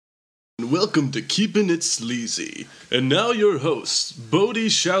welcome to Keeping It Sleazy. And now your hosts, Bodie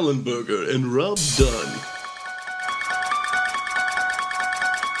Schallenberger and Rob Dunn.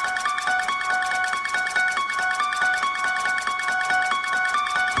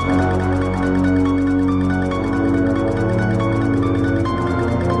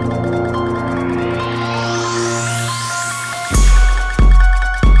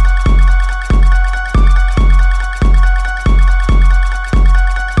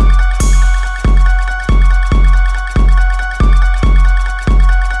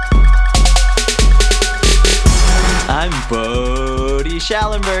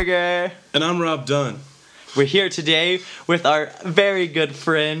 Schallenberger. And I'm Rob Dunn. We're here today with our very good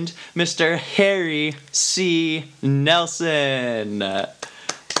friend, Mr. Harry C. Nelson. Hi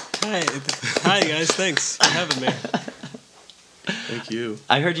guys, thanks for having me. Thank you.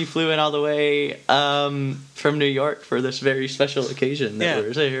 I heard you flew in all the way from New York for this very special occasion that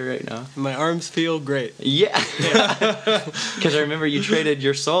we're here right now. My arms feel great. Yeah. Because I remember you traded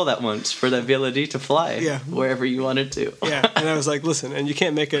your soul that once for the ability to fly wherever you wanted to. Yeah, and I was like, listen, and you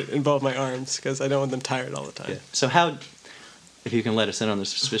can't make it involve my arms because I don't want them tired all the time. Yeah. So how, if you can let us in on this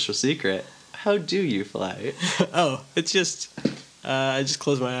special secret, how do you fly? Oh, it's just, I just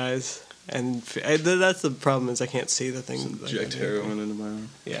close my eyes. And that's the problem is I can't see the things. Inject heroin into my arm.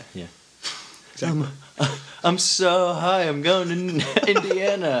 Yeah. Exactly. I'm so high. I'm going to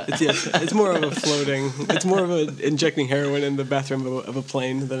Indiana. It's more of a floating. It's more of a injecting heroin in the bathroom of a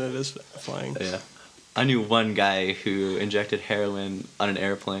plane than it is flying. Yeah. I knew one guy who injected heroin on an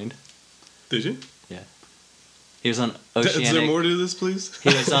airplane. Did you? Yeah. He was on Oceanic. Is there more to this, please? He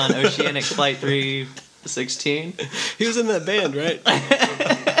was on Oceanic Flight 316. He was in that band, right?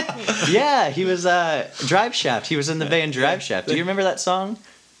 Yeah, he was Drive Shaft. He was in the band Drive Shaft. Do you remember that song?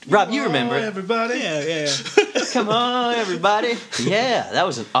 Rob, you remember it. Everybody. Yeah. Come on, everybody. Yeah, that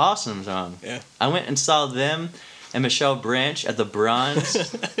was an awesome song. Yeah. I went and saw them and Michelle Branch at the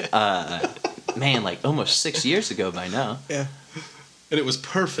Bronze, like almost 6 years ago by now. Yeah. And it was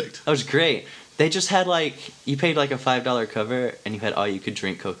perfect. That was great. They just had you paid like a $5 cover and you had all you could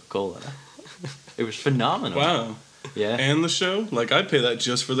drink Coca-Cola. It was phenomenal. Wow. Yeah. And the show? Like, I'd pay that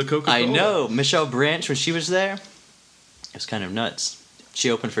just for the Coca-Cola. I know. Michelle Branch, when she was there, it was kind of nuts. She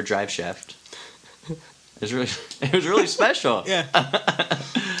opened for Drive Shaft. It was really special. Yeah.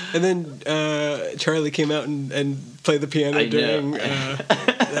 And then Charlie came out and played the piano during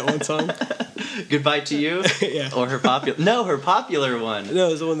that one song. Goodbye to You? Yeah. Or her popular one. No,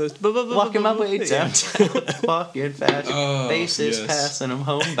 it was the one that was... Walking my way downtown, walking fast, faces passing, I'm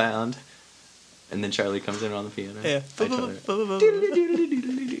homebound. And then Charlie comes in on the piano. Yeah.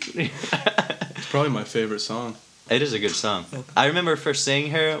 It's probably my favorite song. It is a good song. I remember first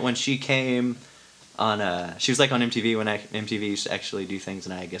seeing her when she came on. She was like on MTV when MTV used to actually do things,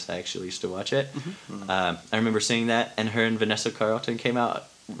 and I guess I actually used to watch it. Mm-hmm. I remember seeing that, and her and Vanessa Carlton came out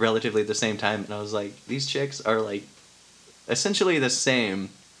relatively the same time, and I was like, these chicks are like essentially the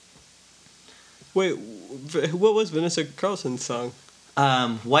same. Wait, what was Vanessa Carlton's song?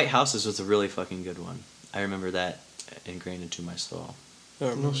 White Houses was a really fucking good one. I remember that ingrained into my soul.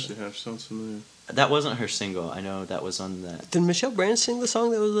 Oh, she sounds familiar. That wasn't her single. I know that was on that. Did Michelle Branch sing the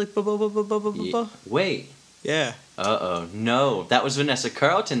song that was like ba ba ba ba ba ba ba? Wait. Yeah. No, that was Vanessa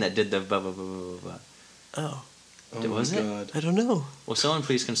Carlton that did the ba ba ba ba ba. Oh. Was it? I don't know. Will someone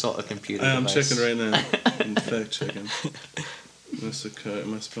please consult a computer I'm device? checking right now. I'm fact checking. Vanessa Carlton.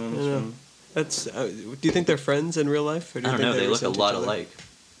 Am I spelling this wrong? That's. Do you think they're friends in real life? Or do you I don't know. They look a lot other? alike.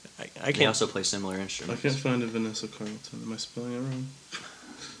 I can't. They also play similar I instruments. can't find a Vanessa Carlton. Am I spelling it wrong?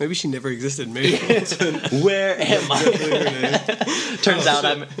 Maybe she never existed. Maybe. Where am I? Turns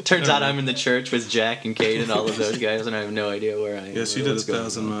out I'm in the church with Jack and Kate and all of those guys, and I have no idea where I am. Yeah, she did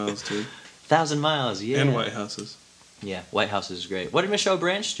 1,000 miles too. 1,000 miles, yeah. And White Houses. Yeah, White House is great. What did Michelle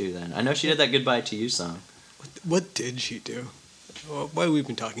Branch do then? I know she did that Goodbye to You song. What did she do? Well, why have we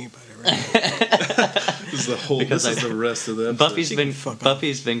been talking about it right now? This is the rest of the episode.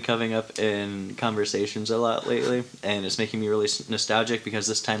 Buffy's been coming up in conversations a lot lately, and it's making me really nostalgic because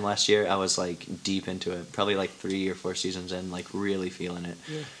this time last year I was like deep into it, probably like 3 or 4 seasons in, like really feeling it.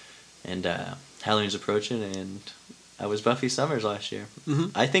 Yeah. And Halloween's approaching, and I was Buffy Summers last year.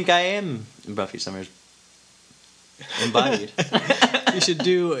 Mm-hmm. I think I am Buffy Summers embodied. You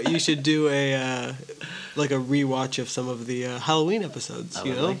should do a like a rewatch of some of the Halloween episodes. I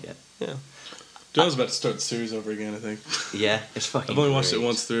would like it. Yeah. I was about to start the series over again, I think. Yeah, it's fucking I've only watched great. it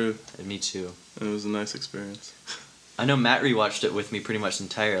once through. Me too. And it was a nice experience. I know Matt rewatched it with me pretty much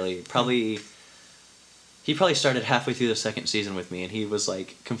entirely. Probably He probably started halfway through the second season with me, and he was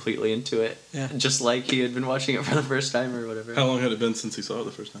like completely into it. Yeah. Just like he had been watching it for the first time or whatever. How long had it been since he saw it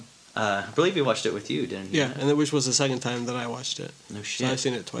the first time? I believe he watched it with you, didn't he? Yeah, and which was the second time that I watched it. No So shit. I've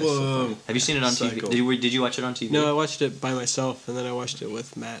seen it twice. Whoa. Have you seen it on Cycle. TV? Did you watch it on TV? No, I watched it by myself, and then I watched it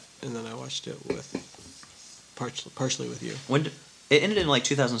with Matt, and then I watched it with partially with you. When it ended in like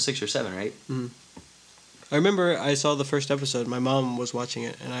 2006 or 7, right? I remember I saw the first episode. My mom was watching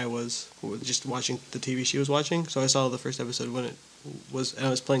it, and I was just watching the TV she was watching. So I saw the first episode when it was, and I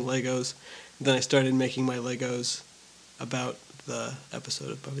was playing Legos. And then I started making my Legos about the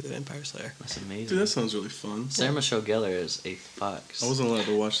episode of Buffy the Vampire Slayer. That's amazing. Dude, that sounds really fun. Sarah Michelle Gellar is a fox. I wasn't allowed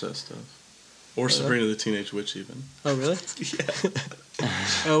to watch that stuff. Or Sabrina the Teenage Witch, even. Oh, really? Yeah.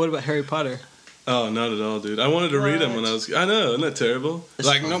 Oh, what about Harry Potter? Oh, not at all, dude. I wanted to read them when I was. I know, isn't that terrible? It's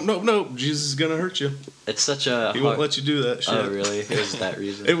like, fun. nope. Jesus is gonna hurt you. It's such a. He won't let you do that shit. Oh, really? It was that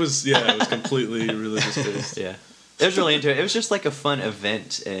reason. It was, yeah. It was completely religious based. Yeah. It was really into it. It was just like a fun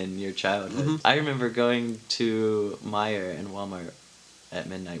event in your childhood. Mm-hmm. I remember going to Meijer and Walmart at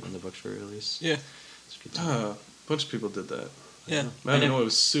midnight when the books were released. Yeah. It's a good time. A bunch of people did that. Yeah. I didn't know I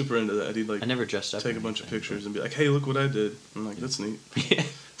was super into that. He'd like I never dressed up. take or a bunch of anything. pictures and be like, "Hey, look what I did." I'm like, "That's neat."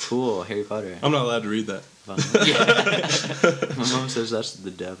 Cool, Harry Potter. I'm not allowed to read that. Fun. Yeah. My mom says that's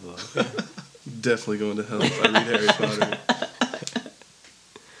the devil. Definitely going to hell if I read Harry Potter.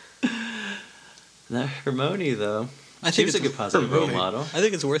 That Hermione though. I She think was a it's good positive role Hermione. model. I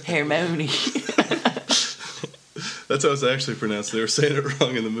think it's worth it. Hermione. That's how it's actually pronounced. They were saying it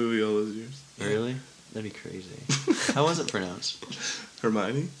wrong in the movie all those years. Really? That'd be crazy. How was it pronounced?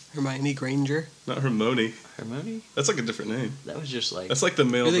 Hermione, Hermione Granger. not Hermione. Hermione? That's like a different name. That was just like. That's like the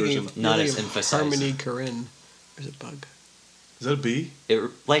male You're thinking version. of- Not you're as thinking of emphasized. Harmony Korine. Or is it Bug? Is that a bee? It,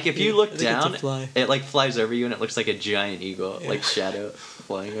 like if you Yeah, look I think it's a down, fly. it like flies over you and it looks like a giant eagle, Yeah. like shadow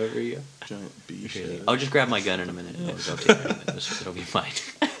flying over you. Giant bee Really. shit. I'll just grab my gun in a minute. I'll take care of it. It'll be fine.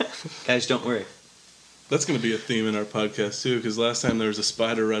 Guys, don't worry. That's going to be a theme in our podcast too, because last time there was a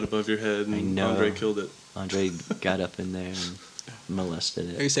spider right above your head I and know. Andre killed it. Andre got up in there and molested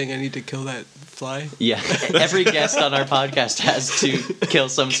Are it. you saying I need to kill that fly? Yeah, every guest on our podcast has to kill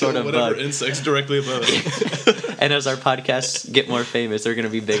some sort of Whatever bug. insects directly above it. And as our podcasts get more famous, they're going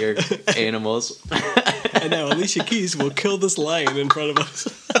to be bigger animals. And now Alicia Keys will kill this lion in front of us.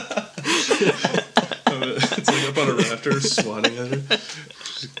 It's like up on a rafter swatting at her.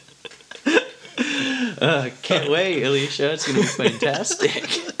 Can't wait, Alicia. It's going to be fantastic.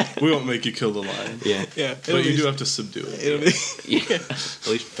 We won't make you kill the lion. Yeah. Yeah. But you do have to subdue it. It'll be, Yeah. At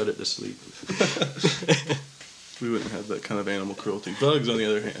least put it to sleep. We wouldn't have that kind of animal cruelty. Bugs, on the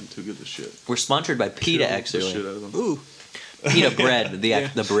other hand, too good to shit. We're sponsored by PETA, Kill the shit actually. out of them. ooh, PETA bread. Yeah.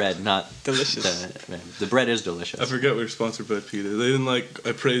 The bread, not delicious. the bread is I delicious. forget we were sponsored by PETA. They didn't like.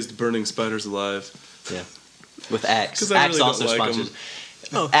 I praised burning spiders alive. Yeah. With Axe. 'Cause I Axe really also don't like 'em. sponsors.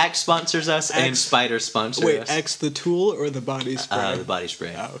 Oh. Axe sponsors us and Axe- Spider sponsors Wait, us. Axe the tool or the body spray? The body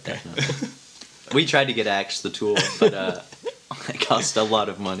spray. Oh, okay. Definitely. We tried to get Axe the tool, but it cost a lot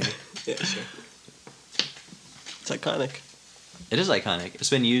of money. Yeah, sure. It's iconic. It is iconic. It's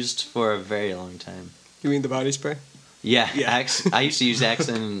been used for a very long time. You mean the body spray? Yeah, Yeah. Axe. I used to use Axe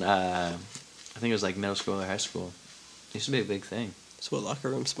in, I think it was like middle school or high school. It used to be a big thing. That's what locker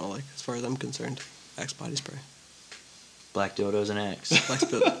rooms smell like, as far as I'm concerned. Axe body spray. Black dildos and Axe.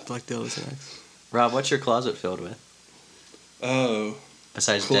 Black dildos and Axe. Rob, what's your closet filled with? Oh,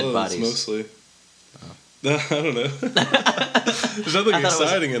 Besides clothes dead bodies. mostly. No, I don't know. There's nothing I thought it was-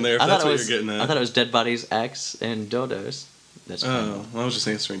 exciting in there. If I that's thought what it was, you're getting at. I thought it was dead bodies, Axe, and dildos. That's Oh, I was just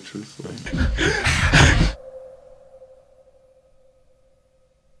answering truthfully.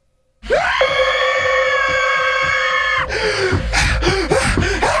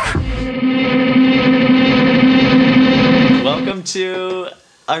 Welcome to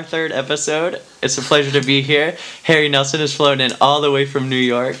our third episode. It's a pleasure to be here. Harry Nelson has flown in all the way from New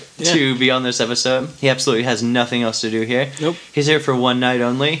York to be on this episode. He absolutely has nothing else to do here. Nope. He's here for one night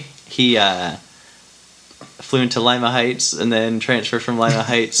only. He flew into Lima Heights and then transferred from Lima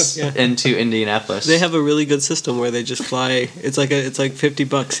Heights Yeah. into Indianapolis. They have a really good system where they just fly. It's like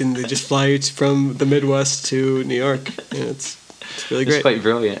 $50, and they just fly from the Midwest to New York. And it's really It's great. quite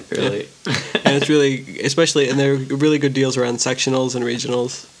brilliant, really. And it's really, especially, and they're really good deals around sectionals and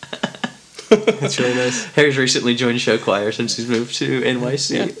regionals. It's really nice. Harry's recently joined show choir since he's moved to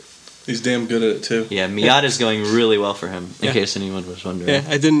NYC. Yeah. He's damn good at it too. Yeah, Miata's going really well for him, in Yeah. case anyone was wondering. Yeah,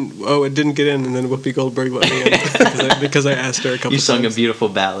 it didn't get in, and then Whoopi Goldberg let me in because I asked her a couple You sung times. a beautiful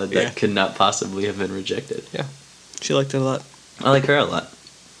ballad that Yeah. could not possibly have been rejected. She liked it a lot. I like her a lot.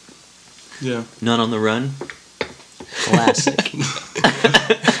 Yeah. None on the Run. Classic.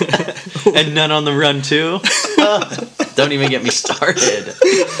 and None on the Run too. Don't even get me started.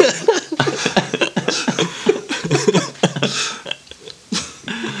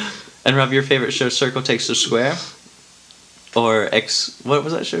 And Rob, your favorite show, Circle Takes the Square? Or what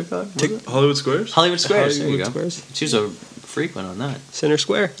was that show called? Hollywood Squares? Hollywood Squares, Hollywood there you go. Squares. She was a frequent on that. Center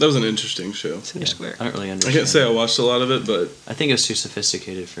Square. That was an interesting show. Center Square. I don't really I understand. can't say I watched a lot of it, but I think it was too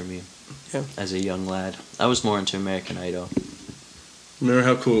sophisticated for me. Yeah. As a young lad, I was more into American Idol. remember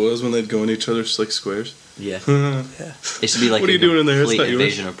how cool it was when they'd go in each other's like squares? Yeah. Yeah. It should be like What are a you doing in there? It's complete not yours.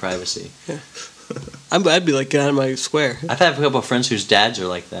 invasion of privacy. I'd be like, get out of my square. I've had a couple of friends whose dads are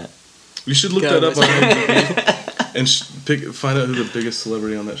like that. You should look Yeah, that up on that's- IMDb and find out who the biggest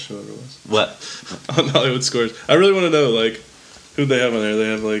celebrity on that show ever was. What? On Hollywood Squares. I really want to know, like, who they have on there. They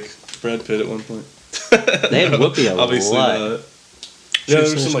have, like, Brad Pitt at one point. They had Whoopi a Obviously lot. not. Yeah, Center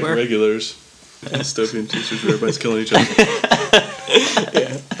there's some, like, Square? regulars. Dystopian teachers where everybody's killing each other.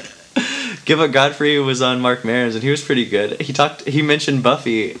 Gilbert Godfrey was on Mark Maron's, and he was pretty good. He mentioned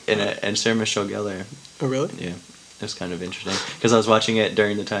Buffy in it, and Sarah Michelle Gellar. Oh, really? Yeah, it was kind of interesting because I was watching it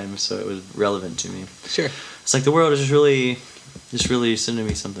during the time, so it was relevant to me. Sure. It's like the world is just really sending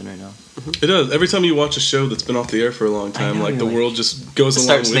me something right now. It does. Every time you watch a show that's been off the air for a long time, know, like, the you're world just goes It along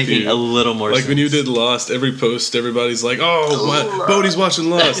starts with making you. a little more Like sense. when you did Lost, every post, everybody's like, "Oh, Bodie's watching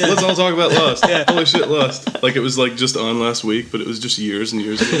Lost. Let's all talk about Lost. Holy shit, Lost!" Like it was like just on last week, but it was just years and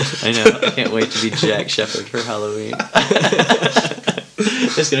years ago. I know. I can't wait to be Jack Shepherd for Halloween.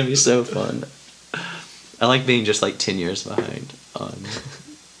 It's gonna be so fun. I like being just like 10 years behind on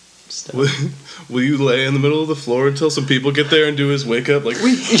stuff. Will you lay in the middle of the floor until some people get there and do his wake up? Like,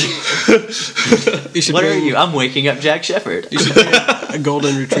 You should What are bring- you? I'm waking up Jack Shepherd. You should bring a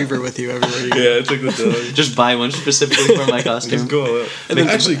golden retriever with you everywhere you go. yeah, it's like the dog. Just buy one specifically for my costume. Just go all out. And then-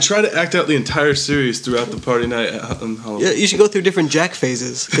 Actually, try to act out the entire series throughout the party night on Halloween. Yeah, you should go through different Jack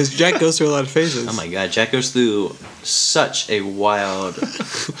phases because Jack goes through a lot of phases. Oh my god, Jack goes through such a wild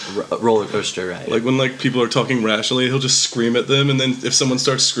roller coaster ride. Like when like people are talking rationally, he'll just scream at them, and then if someone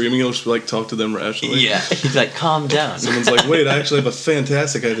starts screaming, he'll just like talk to them rationally. yeah, he's like, calm down. Someone's like, "Wait, I actually have a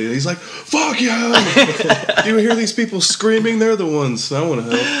fantastic idea." He's like, "Fuck you! Do you hear these people screaming? They're the ones I want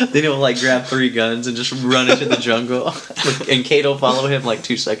to help." Then he'll like grab 3 guns and just run into the jungle, and Kate will follow him like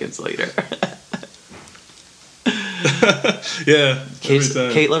 2 seconds later. Yeah, every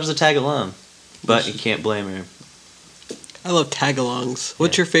time. Kate loves to tag along, but you can't blame her. I love tag-alongs.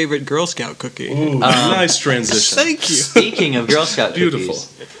 What's your favorite Girl Scout cookie? Ooh, nice transition. Thank you. Speaking of Girl Scout Beautiful.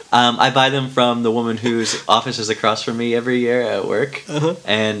 cookies, I buy them from the woman whose office is across from me every year at work, Uh-huh.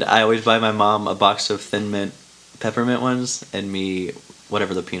 and I always buy my mom a box of Thin Mint peppermint ones, and me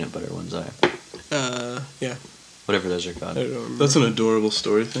whatever the peanut butter ones are, Yeah. whatever those are called. I don't remember. That's an adorable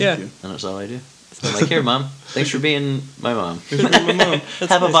story. Thank Yeah. you. And that's all I do. I'm like, here, Mom. Thanks for being my mom. Here's my mom.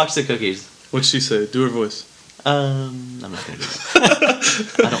 Have a box of cookies. What'd she say? Do her voice. I'm not gonna do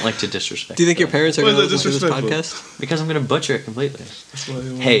that. I don't like to disrespect. Do you think your them. parents are Why going is to that listen to this disrespectful? podcast? Because I'm gonna butcher it completely. That's why I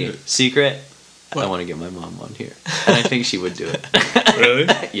wanna Hey, do it. secret. I What? want to get my mom on here, and I think she would do it. Really?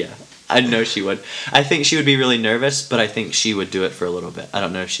 Yeah, I know she would. I think she would be really nervous, but I think she would do it for a little bit. I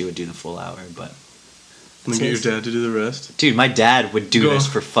don't know if she would do the full hour, but And then get your dad to do the rest. dude, my dad would do Go this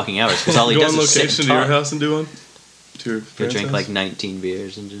on- for fucking hours because all he Go does on is sit location and to your talk. house and do one. To your He'll parents' drink house? like 19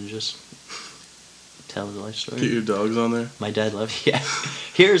 beers and then just tell the life story. Get your dogs on there. My dad loves. Yeah,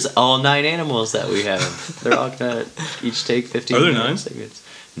 here's all 9 animals that we have. They're all gonna each take 15. Are there minutes.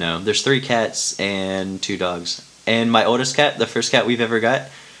 No, there's 3 cats and 2 dogs. And my oldest cat, the first cat we've ever got,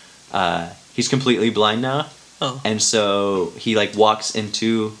 he's completely blind now. Oh. And so he like walks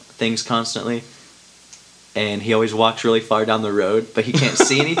into things constantly. And he always walks really far down the road, but he can't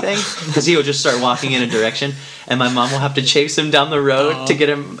see anything because he will just start walking in a direction, and my mom will have to chase him down the road to get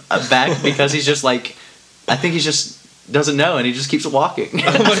him back because he's just like, I think he just doesn't know, and he just keeps walking.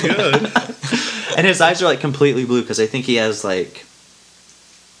 Oh my god. And his eyes are like completely blue because I think he has like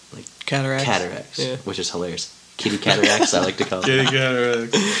Cataracts. Yeah. which is hilarious. Kitty cataracts, I like to call Kitty them.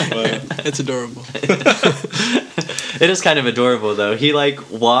 cataracts. Wow. It's adorable. It is kind of adorable though. He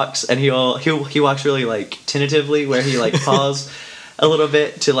like walks and he walks really like tentatively where he like paws a little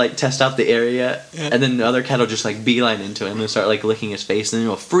bit to like test out the area, Yeah. and then the other cat will just like beeline into him and start like licking his face, and then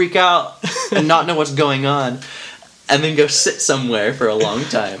he'll freak out and not know what's going on, and then go sit somewhere for a long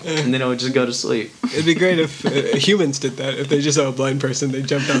time, and then he'll just go to sleep. It'd be great if humans did that. If they just saw a blind person, they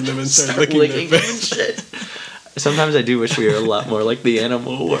jumped on them and started Start licking licking their him and face. shit. Sometimes I do wish we were a lot more like the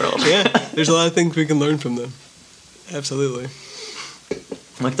animal world. Yeah, there's a lot of things we can learn from them. Absolutely.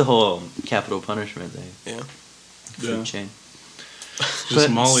 Like the whole capital punishment thing. Yeah. Food Yeah. chain. Just But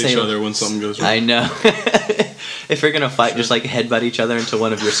maul each say- other when something goes wrong. I know. if you're gonna fight, just like headbutt each other until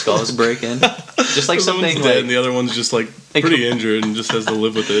one of your skulls break in. Just like something Someone's like dead and the other one's just like pretty injured and just has to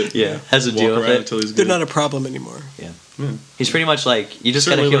live with it. Yeah, has to Walk deal with around it. until he's They're good. not a problem anymore. He's pretty much like you just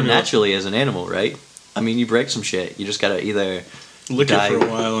Certainly gotta heal learn your naturally as an animal, right? I mean, you break some shit. You just gotta either Lick die. it for a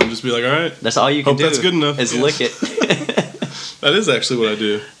while and just be like, all right. That's all you can Hope do. that's good enough. Is Yeah. lick it. That is actually what I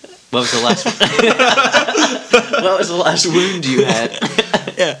do. What was the last? What was the last wound you had?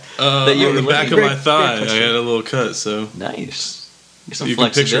 Yeah. That you On were the back of licking. my thigh, I question. had a little cut, so Nice. You, some you can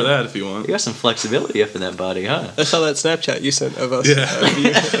picture flexibility. that if you want. You got some flexibility up in that body, huh? I saw that Snapchat you sent of us. Yeah. Of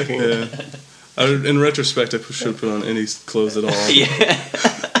you fucking- Yeah. In retrospect, I should have put on any clothes at all. Yeah.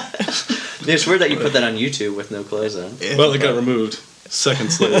 It's weird that you put that on YouTube with no clothes on. Yeah. Well, it got removed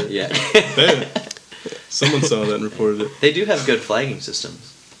seconds later. Yeah. Hey, someone saw that and reported it. They do have good flagging systems.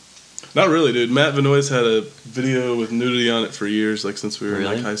 Not really, dude. Matt Vinoy's had a video with nudity on it for years, like since we were in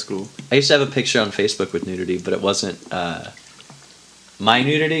Really? like high school. I used to have a picture on Facebook with nudity, but it wasn't my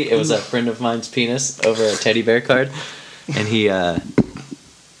nudity. It was a friend of mine's penis over a teddy bear card, and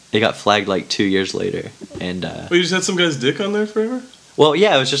it got flagged like 2 years later. And Well, you just had some guy's dick on there forever? well,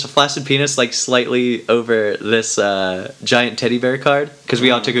 yeah, it was just a flaccid penis, like slightly over this giant teddy bear card, because we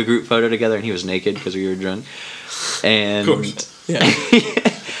all took a group photo together, and he was naked because we were drunk. And Of course. Yeah.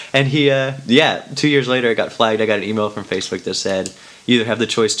 and he 2 years later it got flagged. I got an email from Facebook that said you either have the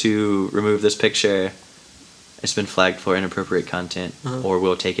choice to remove this picture, it's been flagged for inappropriate content, or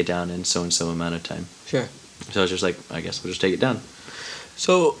we'll take it down in so and so amount of time. Sure. So I was just like, I guess we'll just take it down.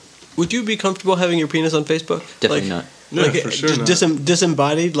 So, would you be comfortable having your penis on Facebook? Definitely Like- not. No, like for sure just not.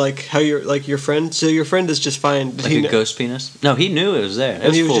 disembodied, like how your friend. So your friend is just fine. Did Like he a kn- ghost penis? No, he knew it was there. It and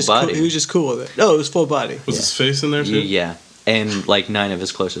was he was full just body. Cool, he was just cool with it. No, it was full body. Was his face in there too? Yeah, and like 9 of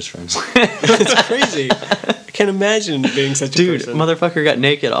his closest friends. It's crazy. I can't imagine being such a Dude, person. motherfucker got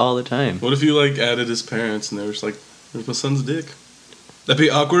naked all the time. What if you like added his parents and they were just like, "There's my son's dick"? That'd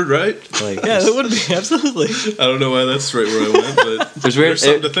be awkward, right? Like, Yeah, that would be absolutely. I don't know why that's right where I went, but it was weird. there's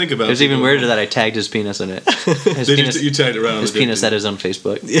something to think about. It was even people. weirder that I tagged his penis in it. His Did penis, you tagged it around his the dick, penis didn't that is on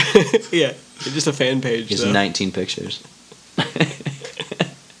Facebook. Yeah, just a fan page. He's though. 19 pictures.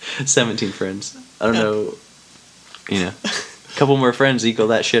 17 friends. I don't know. You know, a couple more friends equal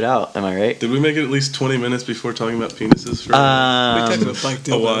that shit out. Am I right? Did we make it at least 20 minutes before talking about penises for We talked about black a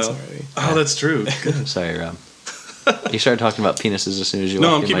dildos while? already. Oh, that's true. Good. Sorry, Rob. You started talking about penises as soon as you No,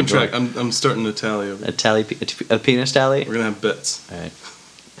 I'm walked in my keeping door. track. I'm starting to tally over. A tally, a penis tally. We're gonna have bets. All right.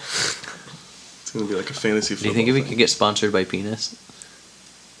 It's gonna be like a fantasy Do football. you think we thing. could get sponsored by Penis?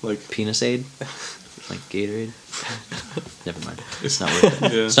 Like, Penis Aid? Like Gatorade? Never mind. it's Not worth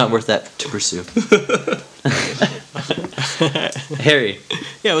it. Yeah. It's not worth that to pursue. Harry,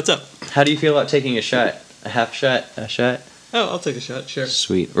 Yeah, what's up? how do you feel about taking a shot? A half shot? A shot? Oh, I'll take a shot. Sure.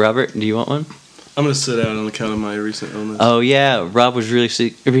 Sweet. Robert, do you want one? I'm gonna sit out on account of my recent illness. Oh, yeah. Rob was really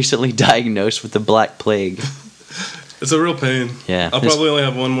recently diagnosed with the Black Plague. It's a real pain. Yeah. I'll probably only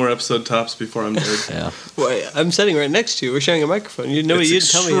have one more episode tops before I'm dead. Yeah. Well, I'm sitting right next to you. We're sharing a microphone. You know, It's you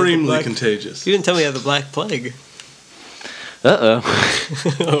didn't tell me. You had the extremely black, contagious. you didn't tell me you had the Black Plague. Uh-oh.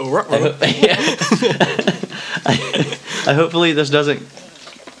 Oh, ruh-roh. I hopefully this doesn't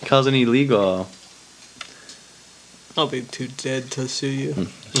cause any legal... I'll be too dead to sue you.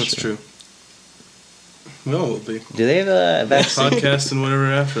 That's true. No, it will be. Do they have a vaccine? Podcast and whatever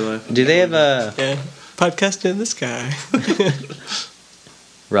afterlife. Do they have a... Yeah. Podcast in the sky.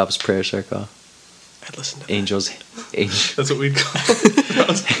 Rob's Prayer Circle? I'd listen to that. Angels... That's what we'd call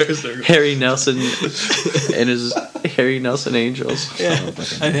it. Harry Nelson and his Harry Nelson Angels. Yeah, Oh,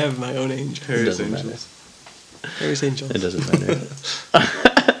 fucking- I'd have my own angel. Harry's doesn't Angels. Harry's angels. It doesn't matter.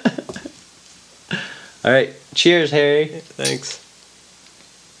 All right. Cheers, Harry. Thanks.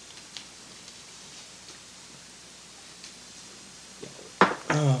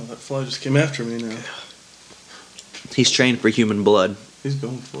 Oh, that fly just came after me now. He's trained for human blood. He's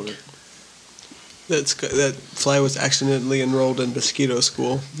going for it. That fly was accidentally enrolled in mosquito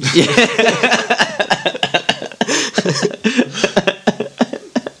school.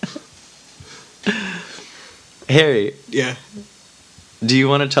 Harry, Yeah. do you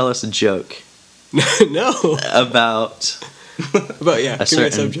want to tell us a joke No. about But yeah, a give me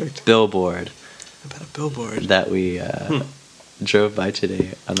a certain subject. billboard About a billboard. that we drove by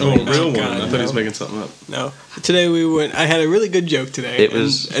today on the Oh, way? a real one. God, I thought he was no. making something up. No. Today we went. I had a really good joke today. It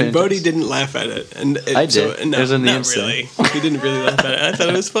was and Bodie fantastic. didn't laugh at it. And I did. No, It was in the not instant. really. He didn't really laugh at it. I thought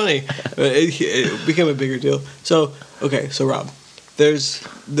it was funny. But it became a bigger deal. So okay, so Rob, there's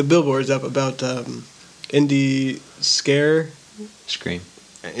the billboards up about Indie Scare, Scream.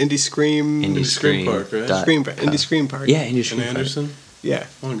 Indie Scream, Indie Scream Scream Park, right? dot Scream, com. Indie Scream Park. Yeah, Indie In Scream Park. Anderson? Yeah.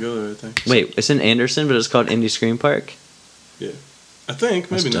 I want to go there, I think. Wait, it's in Anderson, but it's called Indie Scream Park? Yeah. I think,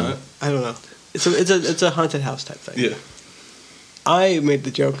 maybe That's dumb. not. I don't know. It's a haunted house type thing. Yeah. I made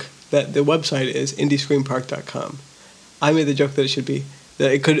the joke that the website is indiescreampark.com. I made the joke that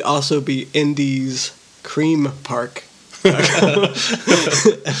it could also be Indies Cream Park. And I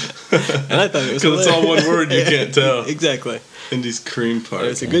thought it was Because it's all one word, you can't tell. Exactly. Indy's Cream Park.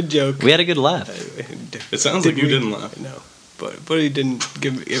 It's a good joke. We had a good laugh. It sounds like you didn't laugh. No, but he didn't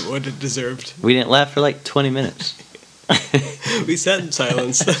give it what it deserved. We didn't laugh for like 20 minutes. We sat in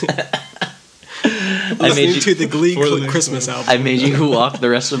silence. I Listening made you, to the Glee For the next Christmas one. album. I made you walk the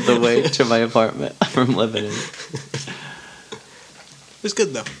rest of the way to my apartment from Lebanon. It was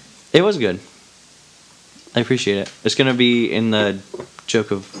good though. It was good. I appreciate it. It's gonna be in the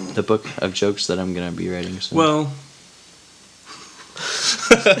book of jokes that I'm gonna be writing soon. Well,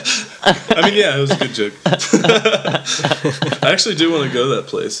 I mean, yeah, it was a good joke. I actually do want to go to that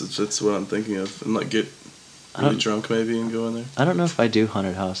place. It's what I'm thinking of, and like get really drunk maybe and go in there. I don't know if I do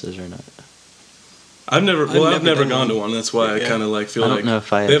haunted houses or not. I've never never gone to done one. That's why I Yeah. kind of like feel I don't like know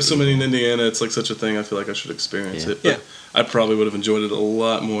if I they have have so many in Indiana. It's like such a thing. I feel like I should experience Yeah. it. But Yeah. I probably would have enjoyed it a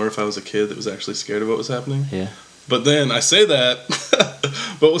lot more if I was a kid that was actually scared of what was happening. Yeah. But then I say that,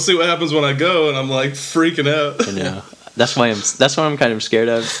 but we'll see what happens when I go, and I'm like freaking out. I know. That's what I'm kind of scared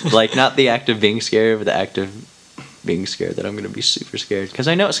of. Like, not the act of being scared, but the act of being scared that I'm going to be super scared. Because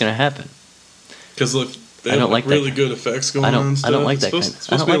I know it's going to happen. Because look, they I don't have like that really good effects going I don't- on. And stuff. I don't like it's that supposed, kind- It's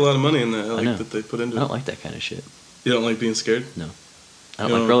I supposed don't to be a like- lot of money in that, I know. that they put into I it. don't like that kind of shit. You don't like being scared? No. I You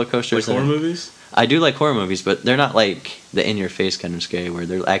don't like roller coasters. Like horror and- movies? I do like horror movies, but they're not like the in-your-face kind of scary where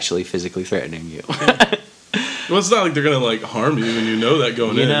they're actually physically threatening you. Well, it's not like they're gonna like harm you, and you know that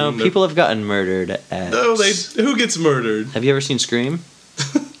going You in. know, They're- people have gotten murdered at... No, who gets murdered? Have you ever seen Scream?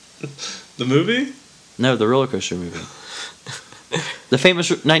 The movie? No, the roller coaster movie. The famous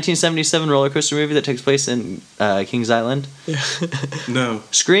 1977 roller coaster movie that takes place in Kings Island. No,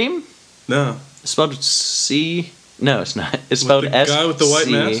 Scream? no. Spelled C... No, it's not. It's With spelled the guy with the white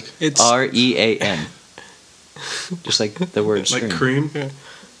mask? S-C-R-E-A-N. Just like the word Like Scream. cream? Yeah.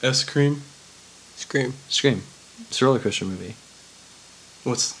 S cream? Scream. Scream. It's a roller coaster movie.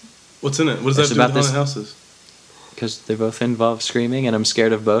 What's in it? What does It's that do about with this- haunted houses? Because they both involve screaming, and I'm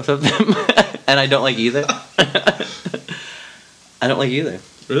scared of both of them. And I don't like either. I don't like either.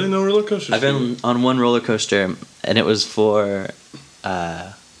 Really, no roller coasters? I've been on one roller coaster, and it was for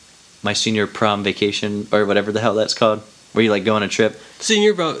my senior prom vacation, or whatever the hell that's called, where you like go on a trip.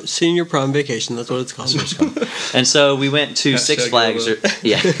 Senior prom vacation. That's what it's called. And so we went to Six Hashtag Flags,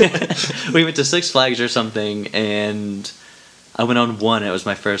 YOLO. we went to Six Flags or something, and I went on one. It was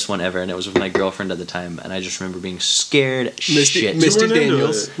my first one ever, and it was with my girlfriend at the time. And I just remember being scared shit. Misty You weren't into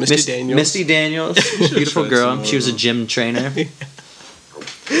Daniels. it. Misty Daniels. Misty Daniels, beautiful tried girl. some She was a more. gym trainer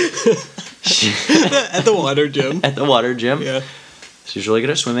At the water gym. at the water gym. Yeah. She was really good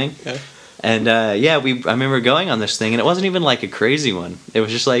at swimming. Yeah. And I remember going on this thing, and it wasn't even like a crazy one. It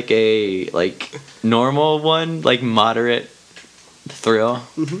was just like a normal one, like moderate thrill.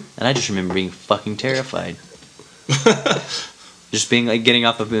 Mm-hmm. And I just remember being fucking terrified. Just being like getting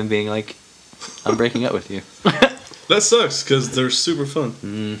off of it and being like, I'm breaking up with you. That sucks because they're super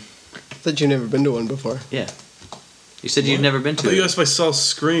fun. I thought you'd never been to one before. Yeah. You said you've never been I to thought you it. asked if I saw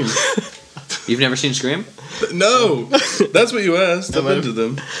Scream. You've never seen Scream? No, that's what you asked. I've been to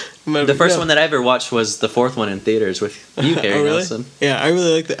them. The first one that I ever watched was the fourth one in theaters with you, Carrie Oh really? Nelson. Yeah, I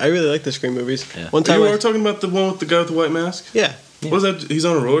really like the Scream movies. Yeah. One time, You I- are talking about the one with the guy with the white mask? yeah, Yeah. What was that? He's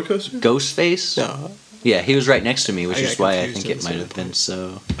on a roller coaster? Ghostface? no, Yeah, he was right next to me, which I is got why I confused think at it a might have certain been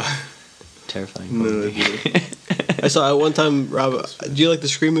so terrifying. No probably. idea. I saw it one time. Rob, do you like the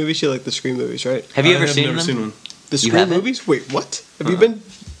Scream movies? You like the Scream movies, right? Have you I ever have seen never them? seen one. The You Scream haven't? movies? Wait, what? Have you been?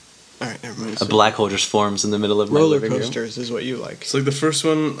 All right, never mind. A black hole just forms in the middle of my Roller living room. coasters is what you like. It's like the first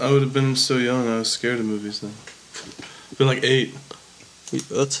one, I would have been so young, I was scared of movies then. I've been like 8.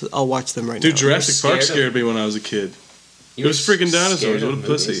 I'll watch them right Dude, now. Jurassic Park scared of- scared me when I was a kid. You It was were freaking dinosaurs. scared What a of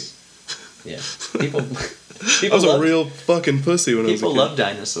pussy. movies? Yeah. People I was a love, real fucking pussy when I was a people kid. love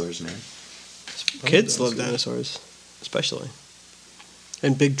dinosaurs, man. Kids love dinosaurs, especially.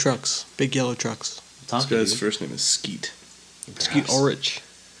 And big trucks, big yellow trucks. This guy's first name is Skeet. Skeet Ulrich.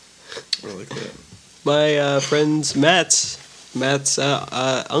 I like that. My friend's Matt's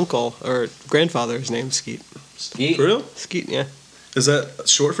uncle or grandfather is named Skeet. For real? Skeet, yeah. Is that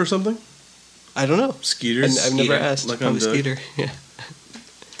short for something? I don't know. Skeeters? I've never Skeeter, asked. like Probably on Doug. Skeeter. Yeah.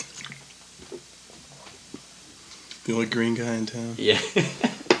 The only green guy in town. Yeah.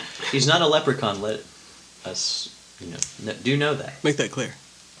 He's not a leprechaun. Let us, do know that. Make that clear.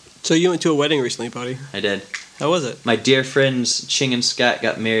 So you went to a wedding recently, buddy. I did. How was it? My dear friends Ching and Scott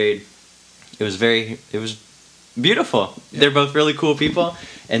got married. It was beautiful. Yeah. They're both really cool people,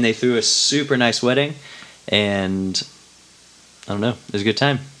 and they threw a super nice wedding, and I don't know, it was a good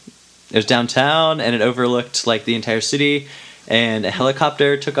time. It was downtown, and it overlooked like the entire city, and a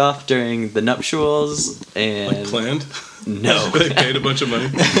helicopter took off during the nuptials, and Like planned? no. They paid a bunch of money.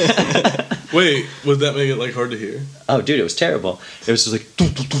 Wait, would that make it like hard to hear? Oh, dude, it was terrible. It was just like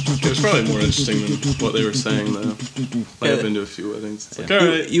It was probably more interesting than what they were saying, though. I've been to a few weddings. It's like, all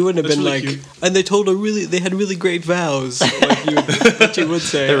right, You wouldn't have that's been really like, cute. and they had really great vows. Like what you would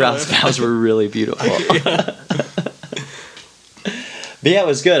say. the Rouse vows were really beautiful. But yeah, it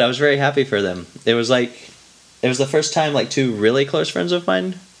was good. I was very happy for them. It was the first time like two really close friends of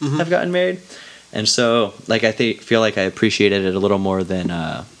mine have gotten married, and so like I feel like I appreciated it a little more than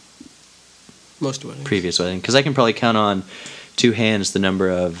Most weddings. previous wedding, because I can probably count on two hands the number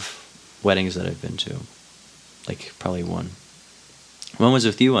of weddings that I've been to. Like probably one. One was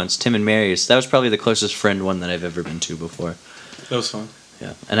with you once, Tim and Mary's. That was probably the closest friend one that I've ever been to before. That was fun.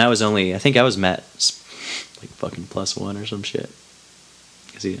 Yeah, and I think I was Matt's like fucking +1 or some shit,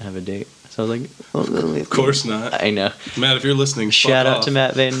 because he didn't have a date. So I was like, Of course not. I know. Matt, if you're listening, Shout fuck out off. to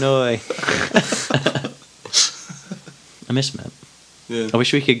Matt Van Noy. I miss Matt. Yeah, I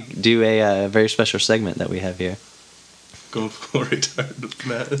wish we could do a very special segment that we have here. going full retired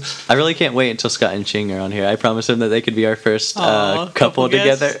Matt. I really can't wait until Scott and Ching are on here. I promised them that they could be our first Aw, couple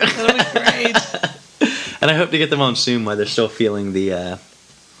guests. together. That'll be great. And I hope to get them on soon while they're still feeling the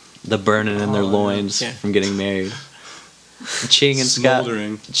burning in their Oh, yeah. loins Yeah. from getting married. Ching and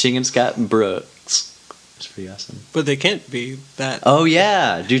Smoldering. Scott and Brooks. It's pretty awesome. But they can't be that. Oh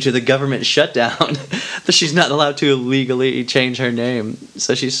yeah, due to the government shutdown, she's not allowed to legally change her name,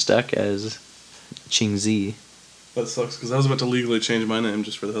 so she's stuck as Ching Z. That sucks, because I was about to legally change my name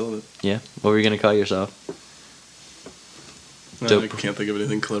just for the hell of it. Yeah, what were you gonna call yourself? No, Dope. I can't think of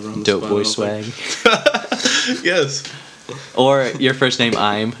anything clever on the Dope spot, boy I don't think. swag. Yes. Or your first name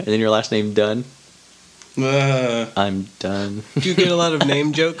I'm, and then your last name Dunn. I'm done. Do you get a lot of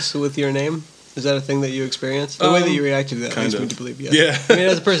name jokes with your name? Is that a thing that you experience? The way that you reacted to that kind leads me of. to believe yes. Yeah. I mean,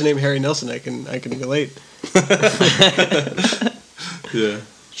 as a person named Harry Nelson, I can relate. Yeah.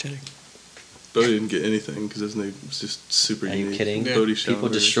 Kidding. Bodie didn't get anything because his name was just super Are you unique. kidding? Yeah. Bodie People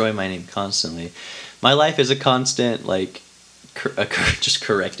Schellenberg. destroy my name constantly. My life is a constant, like, just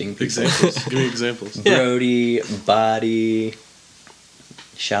correcting people. Examples. Give me examples. Yeah. Brody, Body,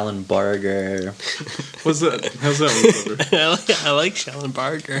 Schallenbarger. What's that? How's that one clever? I like Shallon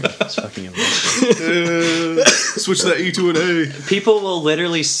Barker. It's fucking amazing. Switch that E to an A. People will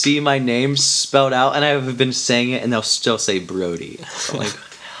literally see my name spelled out, and I have been saying it, and they'll still say Brody. I'm like,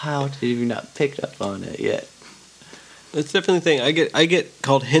 how did you not pick up on it yet? It's definitely a thing. I get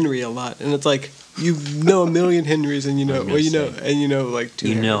called Henry a lot, and it's like you know a million Henrys, and you know, I'm well, you know, gonna and you know like two.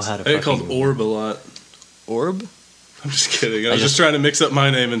 You know Henrys. how to I get called fucking... Orb a lot. Orb. I'm just kidding. I I was just just- trying to mix up my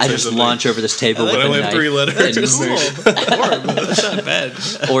name and I say just something. launch over this table I with But I a only knife. have 3 letters. Cool. Orb. That's not bad.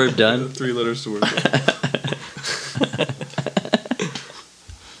 Orb done. 3 letters to work with.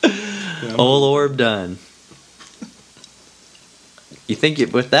 Yeah, Old Orb done. You think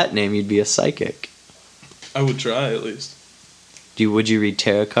with that name you'd be a psychic? I would try at least. Would you read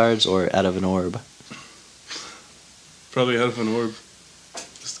tarot cards or out of an orb? Probably out of an orb.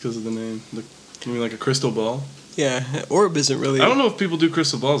 Just because of the name. You mean like a crystal ball? Yeah, Orb isn't really. I don't know if people do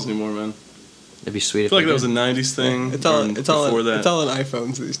crystal balls anymore, man. It'd be sweet I if feel like they that was a did. 90s thing. It's all. and It's all. before that. It's all on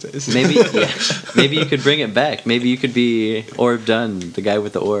iPhones these days. Maybe, yeah. Maybe you could bring it back. Maybe you could be Orb Dunn, the guy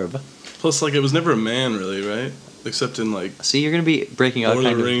with the orb. Plus, like, it was never a man, really, right? Except in, like, See, you're gonna be breaking all Lord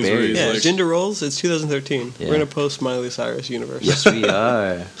of kinds the of Rings where barriers. he's Yeah, like- gender roles. It's 2013. Yeah. We're in a post Miley Cyrus universe. Yes, we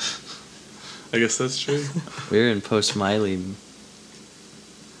are. I guess that's true. We're in post Miley.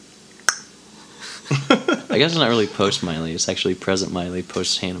 I guess it's not really post Miley. It's actually present Miley,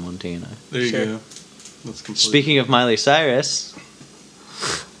 post Hannah Montana. There you Sure. go. That's complete. Speaking of Miley Cyrus,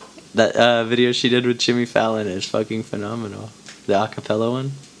 that video she did with Jimmy Fallon is fucking phenomenal. The acapella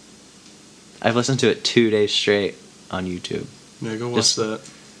one. I've listened to it 2 days straight on YouTube. Yeah, go watch Just- that.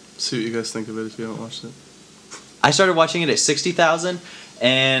 See what you guys think of it if you haven't watched it. I started watching it at 60,000,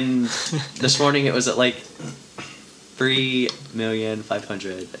 and this morning it was at like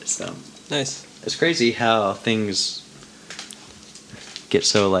 3,500,000. So Nice. it's crazy how things get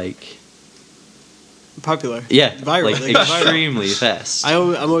so like Popular. yeah, Viral. like They go viral. extremely fast.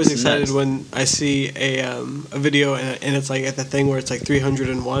 I'm always It's excited nuts. when I see a video and it's like at the thing where it's like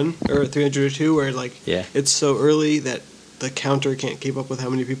 301 or 302 where like Yeah. it's so early that the counter can't keep up with how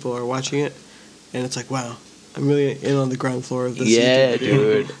many people are watching it, and it's like wow, I'm really in on the ground floor of this. Yeah, YouTube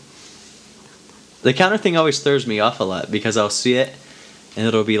video. dude. The counter thing always throws me off a lot because I'll see it and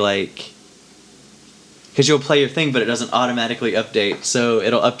it'll be like, because you'll play your thing but it doesn't automatically update, so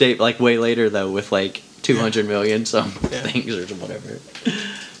it'll update like way later though with like 200 million some things or whatever.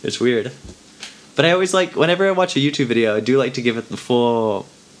 It's weird. But I always like, whenever I watch a YouTube video, I do like to give it the full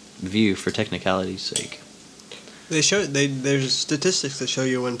view for technicality's sake. There's statistics that show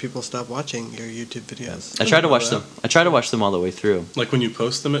you when people stop watching your YouTube videos. I try to watch them. I try to watch them all the way through. Like when you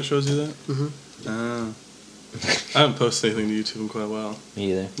post them, it shows you that? Mm-hmm. I haven't posted anything to YouTube in quite a while.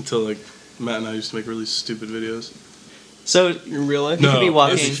 Me either. Until like Matt and I used to make really stupid videos. So in real life, you could be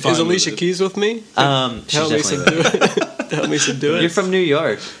walking. Is Alicia Keys with me? She's Help me definitely subdue it. Help me subdue it. You're from New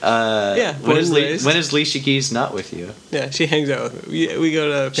York. Yeah. When is Alicia Keys not with you? Yeah, she hangs out with me. We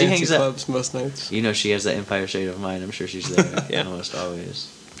go to fancy clubs most nights. You know she has that Empire State of Mind. I'm sure she's there. Yeah. Almost always.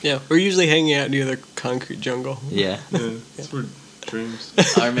 Yeah, we're usually hanging out near the concrete jungle. Yeah. That's where dreams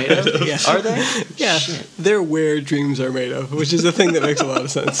are made of? Yeah. Are they? Yeah. Shit. They're where dreams are made of, which is a thing that makes a lot of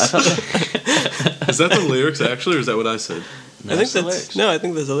sense. Is that the lyrics actually, or is that what I said? I think that's I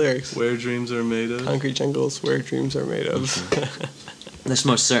think that's the lyrics. Where dreams are made of. Concrete jungles, where dreams are made of. That's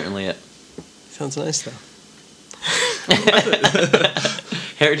most certainly it. Sounds nice though.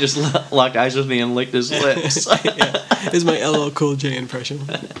 Harry just locked eyes with me and licked his lips. Yeah, this is my LL Cool J impression.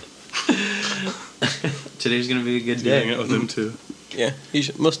 Today's gonna be a good You day. hang out with him too. Yeah,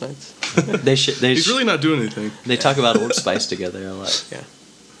 most nights. He's really not doing anything. They talk about Old Spice together a lot. Yeah,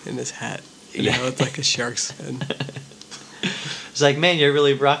 in this hat. You know, it's like a shark's head. It's like, man, you're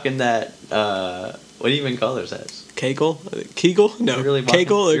really rocking that. What do you even call those hats? Kegel? No, You're really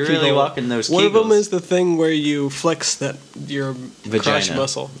Kegel or you're really Kegel? walking those. One of them Kegels. is the thing where you flex your crotch Vagina.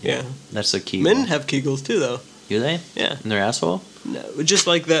 muscle. Yeah. That's the key. Men have Kegels too, though. Do they? Yeah. In their asshole? No, just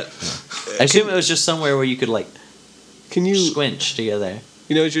like that. I assume it was just somewhere where you could like Can you? squinch together.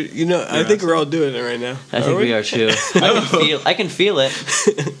 You know. I think we're all doing it right now. I think we are too. I can feel it.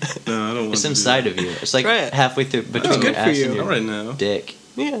 No, I don't want It's to inside of you. It's like Try it. halfway through between good your for ass you. and your Not right now. dick.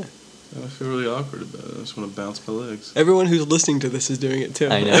 Yeah. I feel really awkward about it. I just want to bounce my legs. Everyone who's listening to this is doing it too.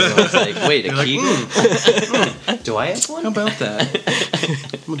 I know. It's like, wait, a You're like, Kegel? Do I have one? How about that?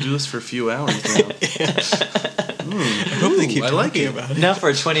 I'm gonna do this for a few hours now. I hope they keep I like talking it. about it. Now for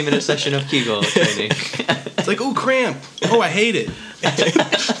a 20-minute session of Kegel training. It's like, oh, cramp. Oh, I hate it.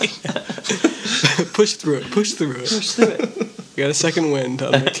 Push through it. Push through it. Push through it. You got a second wind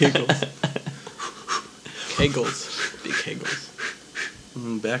on the Kegels. Kegels. Big Kegels.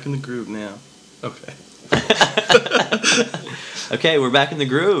 Back in the groove now. Okay. Okay, we're back in the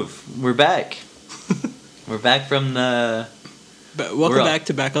groove. We're back. We're back from the... But welcome back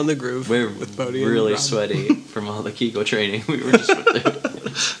to Back on the Groove We're with Bodie and really Rob. sweaty from all the Kegel training we were just through.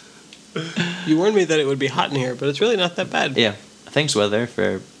 You warned me that it would be hot in here, but it's really not that bad. Yeah. Thanks, weather,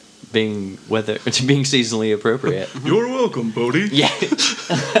 for being seasonally appropriate. You're welcome, Bodie. Yeah.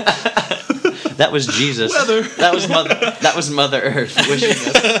 That was Jesus. Weather. That was Mother Earth wishing us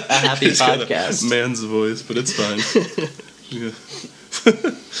a happy He's got podcast. a man's voice, but it's fine. Yeah.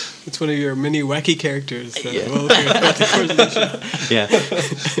 It's one of your many wacky characters that Yeah. will appear throughout the course of the show. Yeah.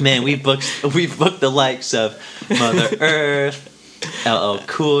 Man, we've booked the likes of Mother Earth, LL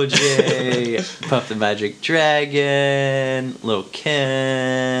Cool J, Puff the Magic Dragon, Lil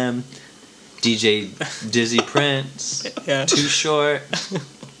Kim, DJ Dizzy Prince, Yeah. Too Short.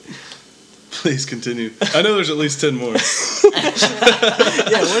 Please continue. I know there's at least 10 more. Yeah,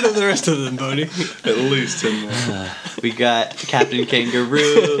 what are the rest of them, Bodie? At least 10 more. We got Captain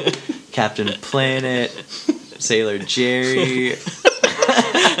Kangaroo, Captain Planet, Sailor Jerry,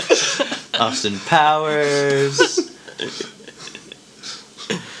 Austin Powers.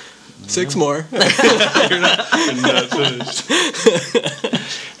 6 more. You're not finished.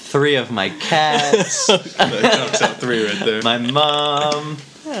 3 of my cats. That knocks out 3 right there. My mom.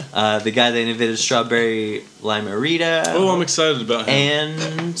 The guy that invented strawberry limerita. Oh, I'm excited about him.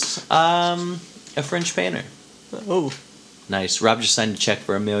 And a French painter. Oh, Nice. Rob just signed a check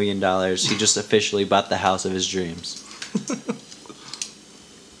for $1 million. He just officially bought the house of his dreams.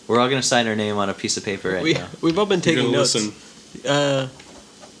 We're all gonna sign our name on a piece of paper right now. we've all been You're taking gonna notes. listen.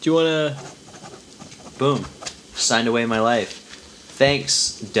 Do you want to? Boom. Signed away my life.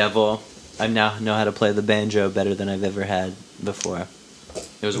 Thanks, devil. I now know how to play the banjo better than I've ever had before.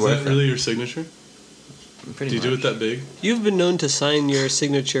 It was Is worth that really your signature? it. Pretty Do you do much. it that big? You've been known to sign your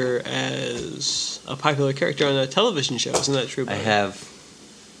signature as a popular character on a television show. Isn't that true? I Bodie? have,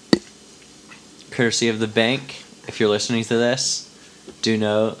 courtesy of the bank, if you're listening to this, do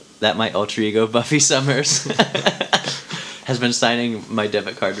know that my alter ego Buffy Summers has been signing my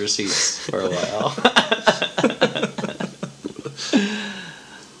debit card receipts for a while.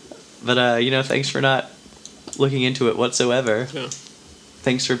 But thanks for not looking into it whatsoever. Yeah.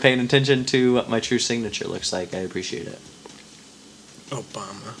 Thanks for paying attention to what my true signature looks like. I appreciate it.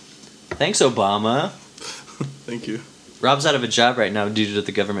 Obama. Thanks, Obama. Thank you. Rob's out of a job right now due to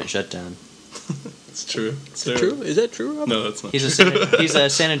the government shutdown. It's true. Is that true? Is that true, Rob? No, that's not He's true. he's a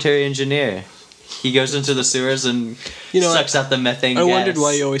sanitary engineer. He goes into the sewers and sucks out the methane I gas. wondered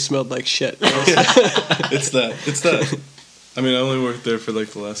why you always smelled like shit. It's that. I mean, I only worked there for like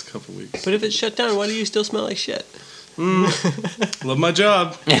the last couple weeks. But if it's shut down, why do you still smell like shit? Love my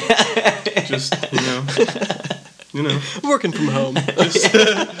job. Just, I'm working from home.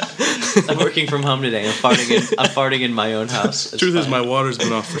 I'm working from home today. I'm farting in my own house. It's Truth is, fine. my water's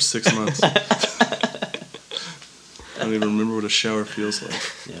been off for 6 months. I don't even remember what a shower feels like.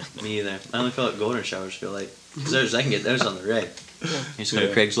 Yeah, me either. I only feel what golden showers feel like. Because I can get those on the rig. You just go to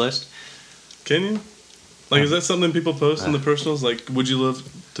Yeah. Craigslist. Can you? Like, is that something people post in the personals? Like, would you love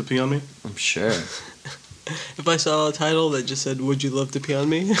to pee on me? I'm sure. If I saw a title that just said, "Would you love to pee on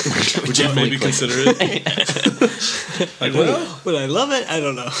me?" Would you maybe consider it? Like, well, Would I love it? I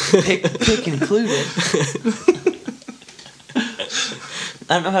don't know. Pick included.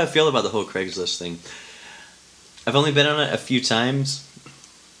 I don't know how I feel about the whole Craigslist thing. I've only been on it a few times,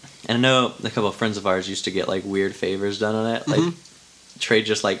 and I know a couple of friends of ours used to get like weird favors done on it, like trade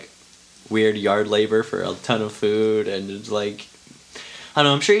just like weird yard labor for a ton of food, and it's like, I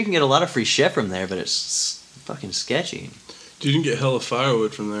don't know. I'm sure you can get a lot of free shit from there, but it's fucking sketchy. you can get hella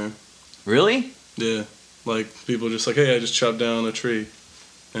firewood from there. Really? Yeah. Like, people just like, hey, I just chopped down a tree.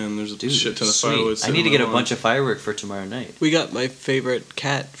 And there's a Dude, shit ton of sweet. firewood I sitting need to on get a the bunch lawn. of firework for tomorrow night. We got my favorite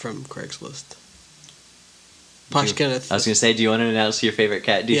cat from Craigslist. Posh Kenneth. I was gonna say, do you want to announce your favorite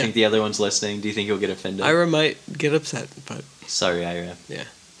cat? Do you Yeah. think the other one's listening? Do you think he'll get offended? Ira might get upset, but Sorry, Ira.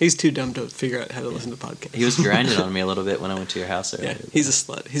 he's too dumb to figure out how to listen to podcasts. He was grinding on me a little bit when I went to your house earlier. Yeah, he's a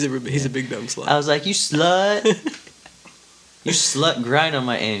slut. He's a big dumb slut. I was like, you slut. You slut, grind on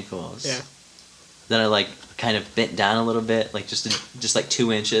my ankles. Yeah. Then I like kind of bent down a little bit, like just like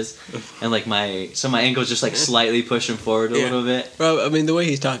 2 inches, and like my ankles just like slightly pushing forward a Yeah. little bit. Rob, I mean, the way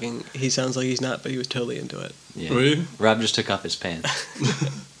he's talking, he sounds like he's not, but he was totally into it. Yeah. Really? Rob just took off his pants.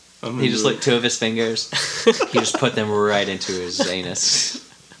 I'm He into just it. licked 2 of his fingers. He just put them right into his anus.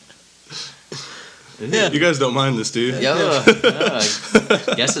 Yeah. You guys don't mind this, do you? Yeah.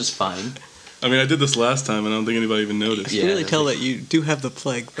 I guess it's fine. I mean, I did this last time, and I don't think anybody even noticed. You Yeah. can really tell that you do have the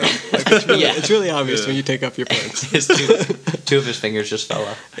plague, though. Like, it's, really, Yeah. it's really obvious Yeah. when you take off your pants. His two of his fingers just fell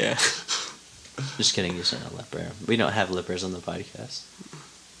off. Yeah. Just kidding, he's not a leper. We don't have lepers on the podcast.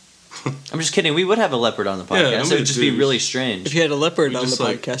 I'm just kidding. We would have a leopard on the Yeah, podcast. I'm it a would just be douche. really strange. If you had a leopard We on the just,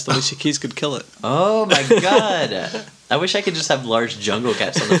 like- podcast, Alicia Keys could kill it. Oh my god! I wish I could just have large jungle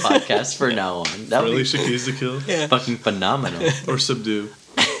cats on the podcast for now on. That would Really, be Shaquille's to kill? Yeah. fucking phenomenal. Or subdue?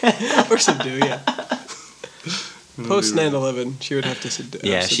 Or subdue, yeah. Post Maybe- 9/11, she would have to subdue.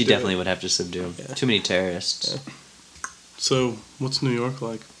 Yeah, she subdue definitely it. would have to subdue. Yeah. Too many terrorists. So, what's New York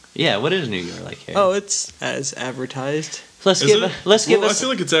like? Yeah, what is New York like here? Oh, it's as advertised. let's Is give it? let's give Well, us I feel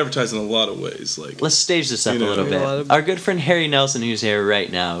like it's advertised in a lot of ways. Like, let's stage this up You know, a little a lot bit. of- Our good friend Harry Nelson, who's here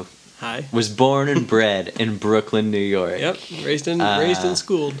right now, Hi. was born and bred in Brooklyn, New York. Yep, raised and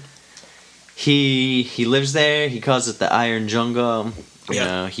schooled. He lives there. He calls it the Iron Jungle. You Yeah.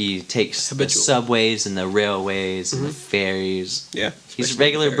 know, he takes the Habitual. subways and the railways and the ferries. Yeah. He's especially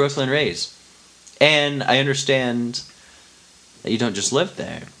regular the Brooklyn raised. And I understand that you don't just live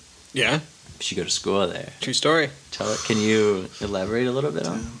there. Yeah, You should go to school there. true story. Can you elaborate a little bit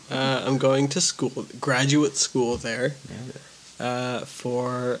on? I'm going to school, graduate school there,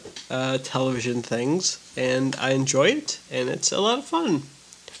 for television things, and I enjoy it, and it's a lot of fun.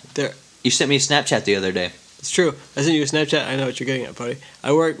 There, You sent me a Snapchat the other day. it's true. I sent you a Snapchat. I know what you're getting at, buddy.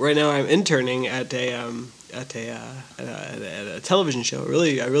 I work right now. I'm interning at a television show. A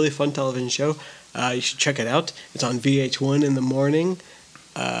really fun television show. You should check it out. It's on VH1 in the morning.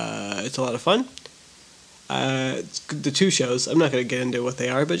 It's a lot of fun. It's the two shows. I'm not going to get into what they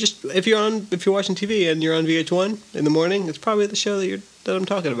are, but just if you're watching TV and you're on VH1 in the morning, it's probably the show that I'm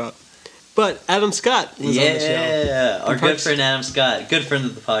talking about. But Adam Scott was on the show. Yeah, our good Parks- friend Adam Scott, good friend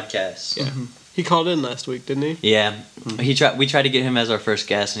of the podcast. Yeah. He called in last week, didn't he? Yeah, we tried to get him as our first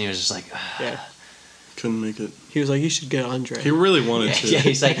guest, and he was just like, Yeah. couldn't make it. He was like, "You should get Andre." He really wanted to. yeah,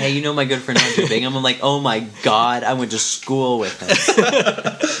 he's like, hey, you know my good friend Andrew Bingham? I'm like, oh my god, I went to school with him.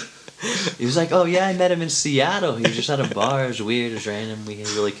 He was like, oh yeah, I met him in Seattle. He was just at a bar. It was weird. It was random. We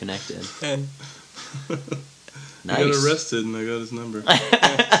really connected. Yeah. Nice. He got arrested, and I got his number.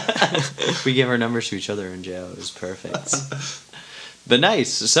 We gave our numbers to each other in jail. It was perfect. But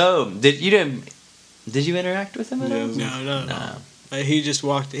nice. So did you interact with him at all? Yeah. No. No. He just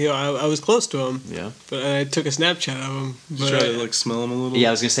walked. I was close to him, Yeah. but I took a Snapchat of him. Did But you try to like smell him a little? Yeah,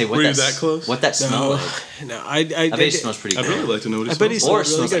 I was gonna say what Were you that's- that close? What that smell no, like? no, I bet he smells pretty I'd good. really like to know what he I bet he smells smelled Or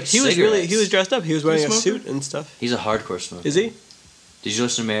really smells good. like He was cigarettes. dressed up. He was wearing a smoker? suit and stuff. He's a hardcore smoker. Is he? Did you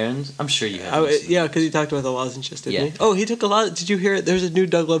listen to Marin's? I'm sure you have. Yeah, because he talked about the lozenges, didn't Yeah. he? Oh, he took a lot. Did you hear it? There's a new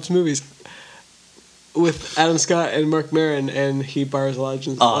Doug Loves Movies with Adam Scott and Mark Maron, and he borrows a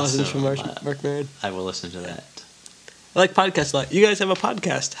lozenge from Mark Maron. I will listen to that. I like podcasts a lot. You guys have a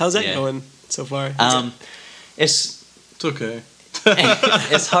podcast. How's that Yeah. going so far? It's It's okay.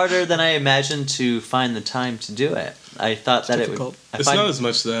 it's harder than I imagined to find the time to do it. I thought that difficult. it would. It's not as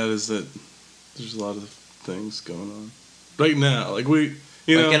much that as that there's a lot of things going on right now. Like we,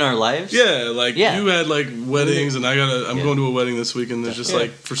 you know, like in our lives. yeah, like Yeah. you had like weddings, and I'm Yeah. going to a wedding this weekend. There's just Yeah.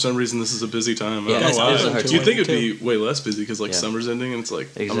 like for some reason this is a busy time. Yeah, I don't it's know why. also hard to You'd think wedding, it'd be way less busy because like Yeah. summer's ending, and it's like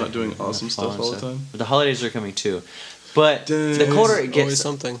I'm not doing awesome stuff all the time. But the holidays are coming too. But the Dang. colder it Always gets,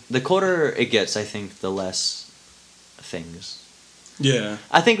 something. the colder it gets, I think the less things. Yeah,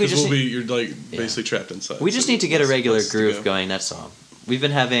 I think we just you're like basically trapped inside. we just so need to get a less regular places to groove go. going. That's all. We've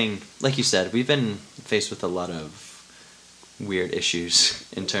been having, like you said, we've been faced with a lot of weird issues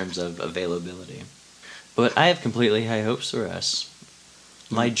in terms of availability. But I have completely high hopes for us.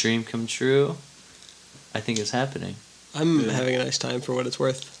 My dream come true, I think is happening. I'm Yeah. having a nice time for what it's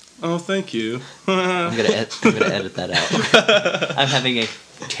worth. Oh, thank you. I'm gonna edit that out. I'm having a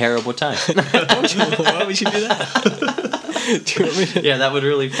terrible time. Why would you do that? Do you want me to? Yeah, that would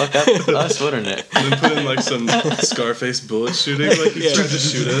really fuck up us, wouldn't it? And then put in like some Scarface bullet shooting, like he's Yeah. trying to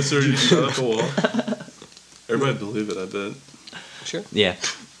shoot us or he shot up a wall. Everybody believe it, I bet. Sure. Yeah,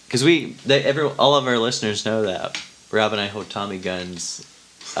 because all of our listeners know that Rob and I hold Tommy guns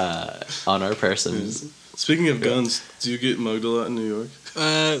on our persons. Speaking of guns, do you get mugged a lot in New York?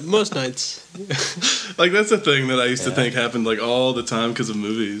 Most nights. Like that's a thing that I used to Yeah. think happened like all the time because of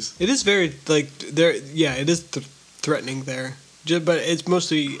movies. It is very like there. Yeah, it is threatening there. But it's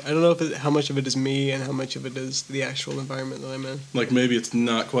mostly I don't know how much of it is me and how much of it is the actual environment that I'm in. Like maybe it's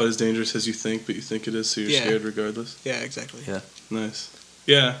not quite as dangerous as you think, but you think it is, so you're Yeah. scared regardless. Yeah, exactly. Yeah. Nice.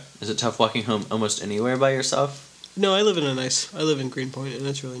 Yeah. Is it tough walking home almost anywhere by yourself? No, I live in Greenpoint, and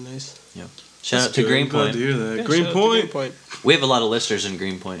it's really nice. Shout out That's to good. I'm glad Greenpoint. to hear that. Yeah, Green shout out to Point. Greenpoint. We have a lot of listeners in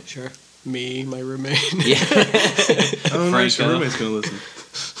Greenpoint. Sure. Me, my roommate. Yeah. Oh, nice. Your Franco. roommate's gonna listen.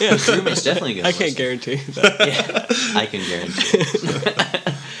 yeah. Roommate's definitely gonna I can't listen. guarantee that. Yeah, I can guarantee.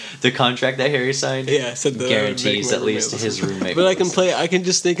 The contract that Harry signed Yeah, said that I would make guarantees my at least roommate his listen. roommate. But will I can listen. play. I can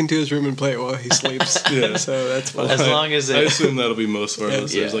just sneak into his room and play it while he sleeps. Yeah. So that's fine. As long as I it, assume that'll be most of our Yeah.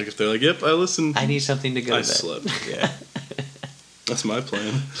 listeners. Yeah. Like if they're like, "Yep, I listened. I need something to go I to bed. slept." Yeah. That's my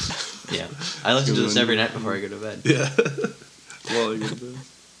plan. Yeah, I listen to this Good every one. night before I go to bed. Yeah. While I go to bed.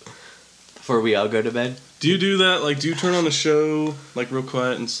 Before we all go to bed. Do you do that? Like, do you turn on a show like real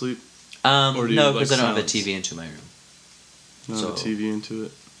quiet and sleep? Or do you No, like because I don't have a sounds? TV into my room. Not So- a TV into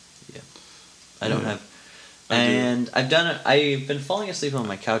it. I don't Yeah. have. I do. And I've done it. I've been falling asleep on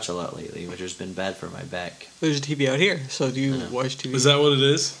my couch a lot lately, which has been bad for my back. There's a TV out here. So do you I know. watch TV? Is that what it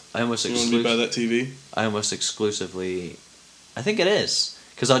is? I almost You want me to buy exclusively. that TV? I almost exclusively. I think it is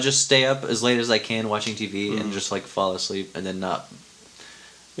because I'll just stay up as late as I can watching TV and Mhm. just like fall asleep and then not.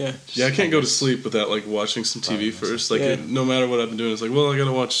 Yeah. Yeah, I can't go to guess. sleep without like watching some TV Oh, first. Like, yeah. no matter what I've been doing, it's like, well, I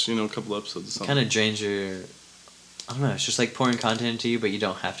gotta watch, a couple episodes of something. Kind of drains your. I don't know. It's just like pouring content into you, but you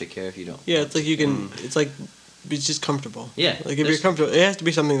don't have to care if you don't. Yeah, it's like you can. Mm. It's like it's just comfortable. Yeah, Like if you're there's- comfortable, it has to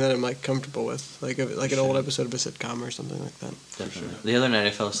be something that I'm like comfortable with, like an old Sure. episode of a sitcom or something like that. Definitely. The other night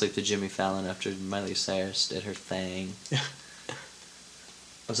I fell asleep to Jimmy Fallon after Miley Cyrus did her thing. Yeah.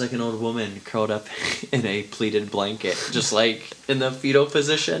 I was like an old woman curled up in a pleated blanket, just like in the fetal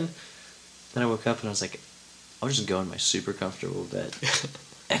position. Then I woke up and I was like, I'll just go in my super comfortable bed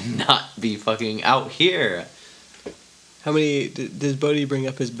and not be fucking out here. How many does Bodie bring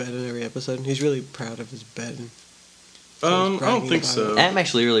up his bed in every episode? He's really proud of his bed. I don't bragging think about so. I'm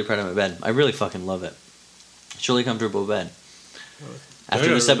actually really proud of my bed. I really fucking love it. It's a really comfortable bed. After got a this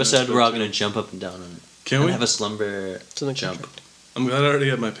really nice episode, bed, we're all too. gonna jump up and down on it. Can and we? have a slumber It's in the jump? contract. I'm glad I already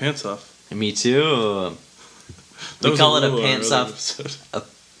had my pants off. Me too. That We was call it a rule on our pants other off episode.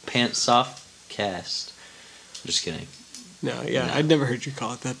 pants off cast. Just kidding. No, yeah, No. I'd never heard you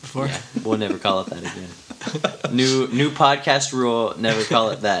call it that before. Yeah, we'll never call it that again. New podcast rule: never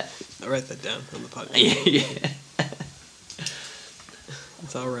call it that. I'll write that down on the podcast. Yeah.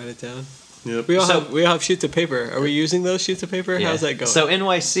 So I'll write it down. Yep. We all So- have sheets of paper. Are we using those sheets of paper? How's that going? So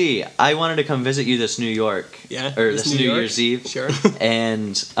NYC, I wanted to come visit you this New York. yeah, Or it's this New York? Year's Eve. Sure.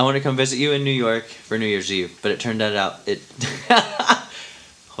 And I wanted to come visit you in New York for New Year's Eve, but it turned out it.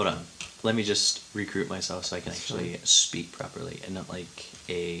 Hold on. let me just regroup myself so I can actually speak properly and not like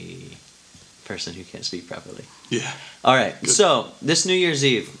a person who can't speak properly. Yeah. All right. Good. So this New Year's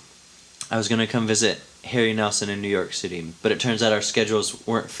Eve, I was gonna come visit Harry Nelson in New York City, but it turns out our schedules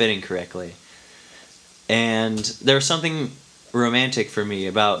weren't fitting correctly. And there was something romantic for me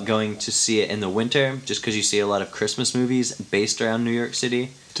about going to see it in the winter, just because you see a lot of Christmas movies based around New York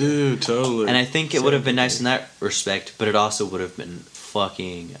City. Dude, totally. And I think it would have been nice in that respect, but it also would have been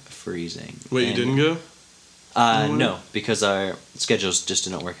fucking freezing. Wait, you didn't go? No, because our schedules just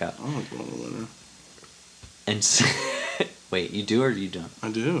didn't work out. I don't go in the winter. And wait, you do or you don't? I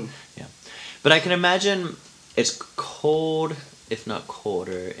do. Yeah. But I can imagine it's cold, if not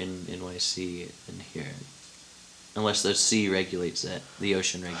colder, in NYC than here. Unless the sea regulates it, the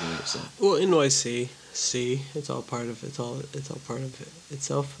ocean regulates it. Well, NYC, sea, it's all part of part of it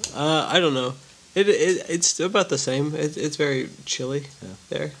itself. I don't know. It's about the same. It's very chilly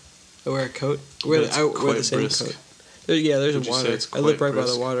there. I wear a coat. I wear the same brisk. coat. There's a water. I live right by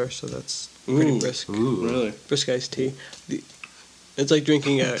the water, so that's pretty brisk. Ooh. Really? Brisk iced tea. It's like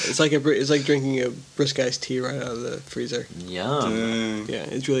drinking it's like drinking a brisk iced tea right out of the freezer. Yum. Dang. Yeah,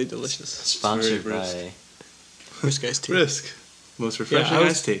 it's really delicious. Sponsored brisk. by... Brisk iced tea. Brisk. Most refreshing Yeah,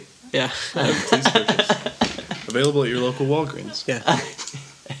 iced tea. Yeah. Please purchase. Available at your local Walgreens. Yeah.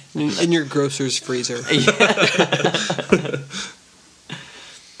 In your grocer's freezer.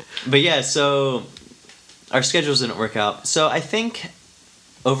 But yeah, so our schedules didn't work out. So I think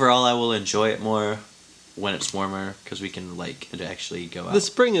overall I will enjoy it more when it's warmer because we can like actually go out. The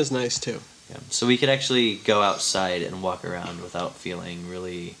spring is nice too. Yeah. So we could actually go outside and walk around without feeling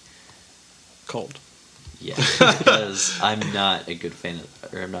really Cold. yeah. Because I'm not a big fan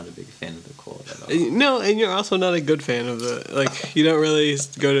of the cold at all. No, and you're also not a good fan of you don't really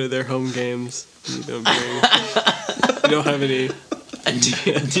go to their home games. You don't have any.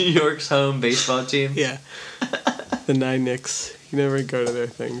 New York's home baseball team. Yeah. The Nine Knicks. You never go to their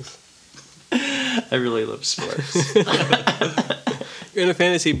things. I really love sports. You're in a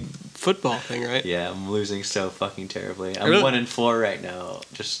fantasy football thing, right? Yeah, I'm losing so fucking terribly. I'm really- 1-4 right now,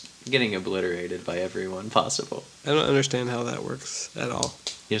 just getting obliterated by everyone possible. I don't understand how that works at all.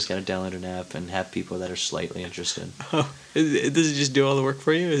 You just gotta download an app and have people that are slightly interested. Oh, does it just do all the work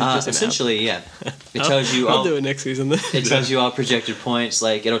for you? Is it just an app? Essentially, yeah. It tells you I'll all. do it next season then. It tells you all projected points.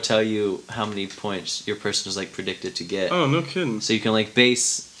 Like it'll tell you how many points your person is like predicted to get. Oh, no kidding. So you can like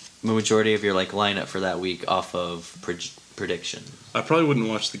base the majority of your like lineup for that week off of prediction. I probably wouldn't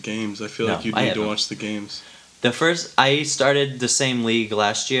watch the games. I feel No, like you'd I need to haven't. watch the games. I started the same league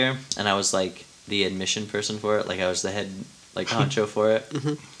last year, and I was like the admission person for it. Like I was the head like honcho for it,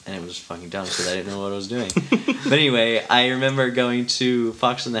 and it was fucking dumb because I didn't know what I was doing. But anyway, I remember going to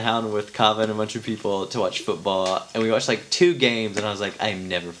Fox and the Hound with Kava and a bunch of people to watch football, and we watched like 2 games, and I was like, I'm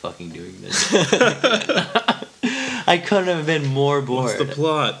never fucking doing this. I couldn't have been more bored. What's the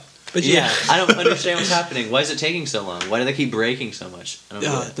plot? But Yeah, I don't understand what's happening. Why is it taking so long? Why do they keep breaking so much? I don't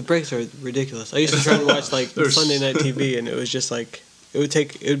know. the breaks are ridiculous. I used to try to watch like Sunday night TV, and it was just like it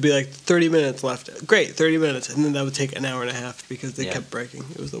would be like 30 minutes left. Great, 30 minutes, and then that would take an hour and a half because they Yeah. kept breaking.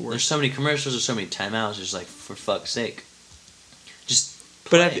 It was the There's worst. so many commercials, there's so many timeouts. Just like for fuck's sake, just.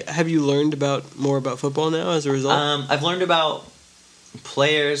 Play. But have you learned more about football now as a result? I've learned about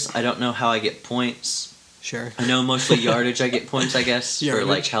players. I don't know how I get points. Sure. I know mostly yardage. I get points, I guess, for Yardage?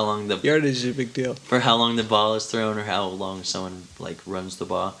 like how long Yardage is a big deal. the ball is thrown or how long someone like runs the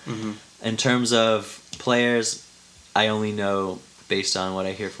ball. Mm-hmm. In terms of players, I only know based on what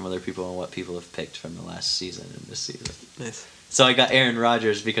I hear from other people and what people have picked from the last season and this season. Nice. So I got Aaron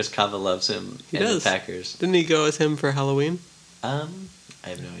Rodgers because Kava loves him He and does. the Packers. Didn't he go with him for Halloween? I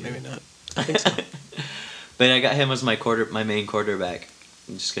have no idea. Maybe not. I think so. But I got him as my main quarterback,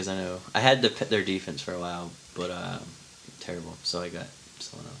 just because I know I had their defense for a while, but terrible. So I got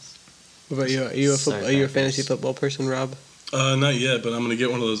someone else. What about you? Are you Sorry, a Packers. fantasy football person, Rob? Not yet, but I'm gonna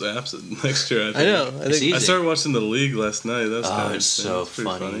get one of those apps next year. I think. I know. It's easy. I started watching The League last night. That's Oh, kind it's of so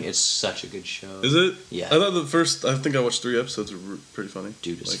pretty funny. It's such a good show. Is it? Yeah. I thought I think I watched 3 episodes. Were pretty funny.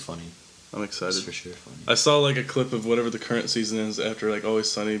 Dude, it's Like, funny. I'm It's excited. for sure funny. I saw like a clip of whatever the current season is after like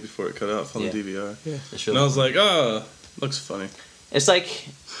Always Sunny before it cut out on Yeah. the DVR. Yeah. It's And really I was like, looks funny. It's like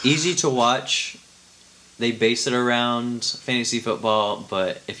easy to watch. They base it around fantasy football,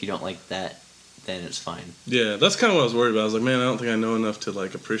 but if you don't like that, then it's fine. Yeah, that's kind of what I was worried about. I was like, man, I don't think I know enough to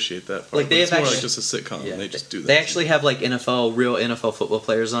like appreciate that part. Like, they But it's have more like actually- just a sitcom. Yeah, And they just do that. They actually have like real NFL football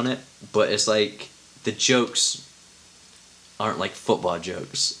players on it, but it's like the jokes aren't like football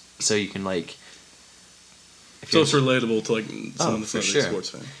jokes, so you can like. if So you're- it's relatable to like someone that's for not a sure. big sports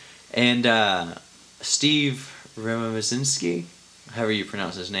fan. And Steve Romazinski, however you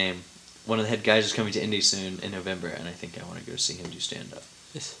pronounce his name, one of the head guys is coming to Indy soon in November, and I think I want to go see him do stand-up.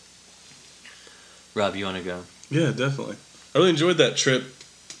 Yes. Rob, you want to go? Yeah, definitely. I really enjoyed that trip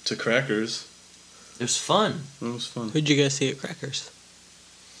to Crackers. It was fun. It was fun. Who'd you guys see at Crackers?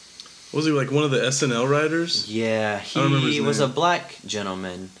 Was he like one of the SNL writers? Yeah, I don't remember he his was name. a black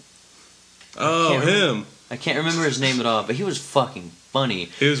gentleman. Oh, him. I can't remember his name at all, but he was fucking funny.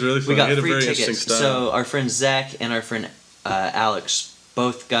 He was really funny. We got he had a free very tickets. interesting style. So our friend Zach and our friend Alex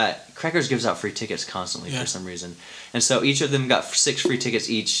both got... Crackers gives out free tickets constantly for some reason. And so each of them got 6 free tickets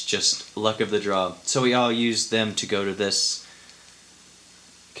each, just luck of the draw. So we all used them to go to this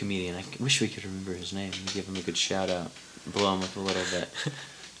comedian. I wish we could remember his name and give him a good shout out. Blow him up a little bit.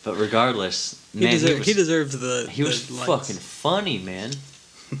 But regardless, He deserves the. He was the lights. fucking funny, man.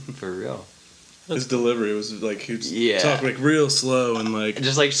 For real. His delivery was like he'd Yeah. talk like real slow and like,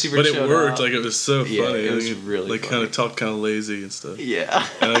 Just like super. but it chilled worked. out. Like it was so funny. Yeah, it was He, really like funny. kind of talked kind of lazy and stuff. Yeah.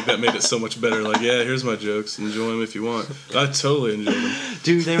 And like that made it so much better. Like, yeah, here's my jokes. Enjoy them if you want. I totally enjoyed them.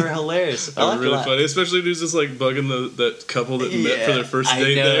 Dude, they were hilarious. They were really funny, especially if he was just like bugging that couple that met for their first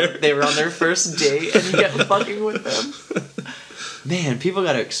date there. They were on their first date and he kept fucking with them. Man, people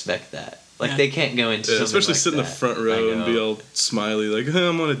gotta expect that. Like they can't go into something especially like sit in the that. front I row and know. be all smiley, like, hey,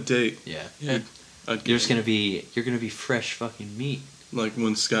 I'm on a date. Yeah. Yeah. You're gonna be fresh fucking meat. Like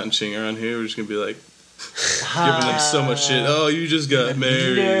when Scott and Ching are on here, we're just gonna be like giving them so much shit. Oh, you just got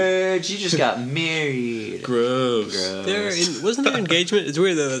married. Nerds, you just got married. Gross. Wasn't there engagement? It's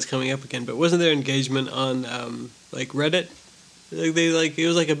weird that that's coming up again, but wasn't there engagement on like Reddit? Like it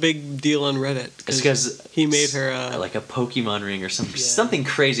was like a big deal on Reddit It's because he made her like a Pokemon ring or something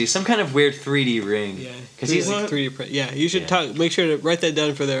crazy, some kind of weird 3D ring. yeah, because he's like 3D print. Yeah, you should Yeah. talk. Make sure to write that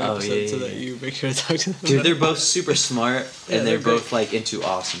down for their Oh, episode yeah, so yeah, that yeah. you make sure to talk to them. dude. They're both super smart Yeah, and they're they're both like into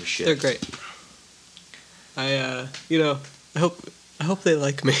awesome shit. They're great. I I hope they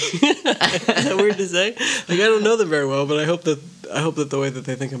like me. Is that weird to say? Like I don't know them very well, but I hope that the way that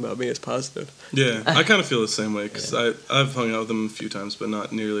they think about me is positive. Yeah, I kind of feel the same way because I've hung out with them a few times, but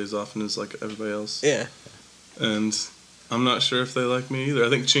not nearly as often as like everybody else. Yeah. And I'm not sure if they like me either. I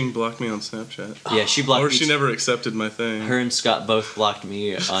think Ching blocked me on Snapchat. Yeah, she blocked Or me. she never accepted my thing. Her and Scott both blocked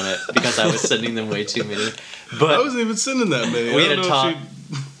me on it because I was sending them way too many. But I wasn't even sending that many. we I had don't a know talk.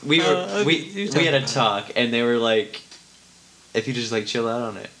 if We were okay, we you we had a talk. talk, and they were like, "If you just like chill out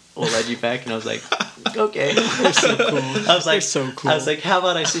on it, we'll let you back." And I was like, "Okay." They're so cool. I was like, They're so cool. I was like, "How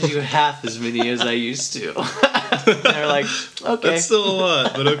about I send you half as many as I used to?" And they were like, "Okay." That's still a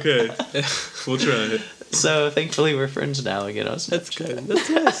lot, but okay. We'll try it. So thankfully we're friends now again. That's good. That's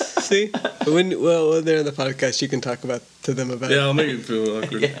nice. See, when they're on the podcast, you can talk to them about. Yeah, I'll make it feel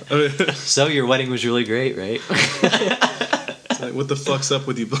awkward. Yeah. I mean, So your wedding was really great, right? it's like, what the fuck's up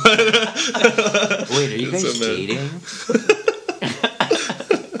with you? Wait, are you It's guys so bad. dating?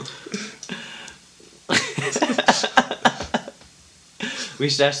 We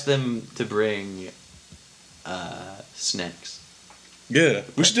should ask them to bring snacks, Yeah,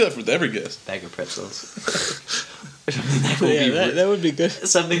 we should do that with every guest. bag of pretzels. Something that will Yeah, be that would be good.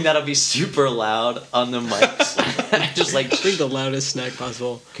 something that'll be super loud on the mics. Just like, Bring the loudest snack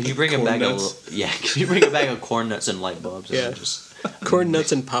possible. can you bring a Corn bag nuts. of can you bring a bag of corn nuts and light bulbs? And Yeah. we'll just Corn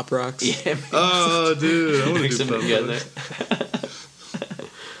nuts and Pop Rocks. yeah, Oh, dude, I want to mix do them pop together. rocks.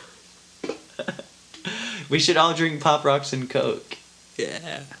 We should all drink Pop Rocks and Coke.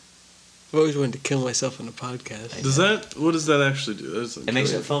 Yeah. I've always wanted to kill myself on a podcast. What does that actually do? That's It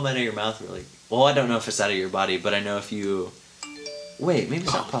makes it foam out of your mouth really. Well, I don't know if it's out of your body, but I know if you. Wait, maybe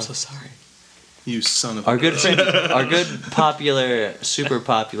it's not I'm possible. so sorry. You son of Our a good bitch. friend, our good popular, super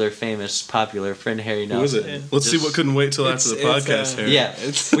popular, famous, popular friend Harry Who is Nelson. it? Let's see what couldn't wait till after the podcast, Harry. Yeah,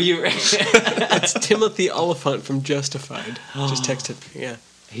 It's- Will you- It's Timothy Oliphant from Justified. Just texted me. Yeah.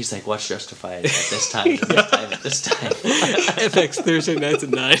 He's like, watch Justified at this time, at this time, at this time. FX Thursday nights at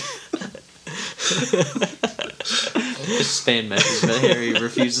 9. It's fan message, but Harry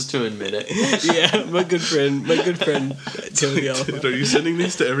refuses to admit it. Yeah, my good friend Timothy Dude, Oliphant. are you sending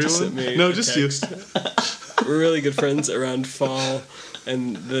these to everyone? sent me No, a just you. We're really good friends around fall,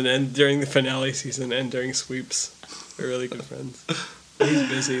 and then during the finale season and during sweeps. We're really good friends. He's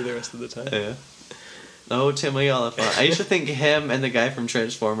busy the rest of the time. Yeah. Oh, Timothy Oliphant. I used to think him and the guy from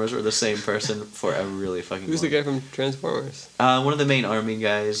Transformers were the same person for a really fucking Who's long the guy from Transformers? One of the main army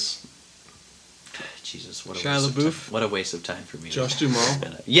guys. Jesus, what a Shia waste of LaBeouf? time. What a waste of time for me. Josh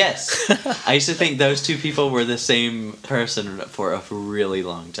Duhamel. Yes, I used to think those two people were the same person for a really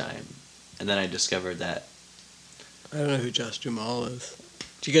long time, and then I discovered that. I don't know who Josh Duhamel is.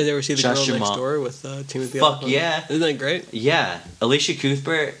 Did you guys ever see The Josh Girl Next Duhamel. Door with Timothy Fuck Oliphant? yeah. Isn't that great? Yeah, Alicia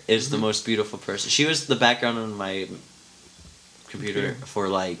Cuthbert is the most beautiful person. She was the background on my computer for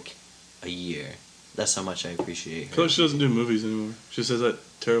like a year. That's how much I appreciate her. I feel like she doesn't do movies anymore. She just has that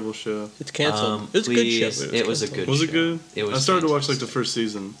terrible show. It's canceled. It's a good show. Please, But it was a canceled. good Was it show. good? It was I started to watch like the fantastic. first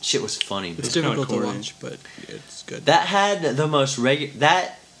season. Shit was funny. It's Dude. kinda difficult to corny. watch, but it's good. That had the most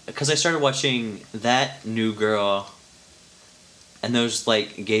because I started watching that New Girl, and those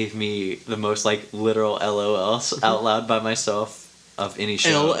like gave me the most like literal LOLs out loud by myself of any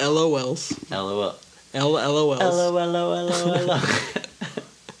show. LOLs. LOL. LOLs. LOL.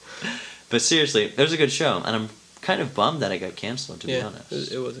 But seriously, it was a good show, and I'm kind of bummed that it got canceled. To be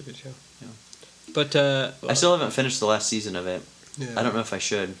honest, it was a good show. Yeah. But I still haven't finished the last season of it. yeah. I don't know if I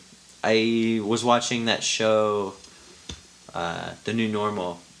should. I was watching that show, The New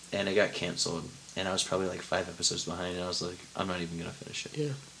Normal, and it got canceled. And I was probably like 5 episodes behind, and I was like, I'm not even gonna finish it.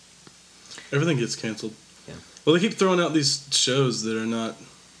 Yeah. Everything gets canceled. Yeah. Well, they keep throwing out these shows that are not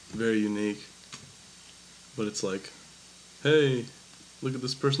very unique. But it's like, hey, look at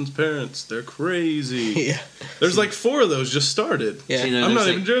this person's parents. They're crazy. Yeah. There's like 4 of those just started. Yeah. See, I'm not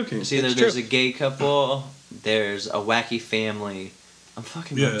even joking. See, It's there's true. a gay couple. There's a wacky family. I'm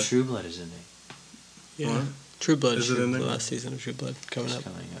fucking Yeah. bummed True Blood is in it. Yeah. What? True Blood. Is it in The there? last season of True Blood coming It's up.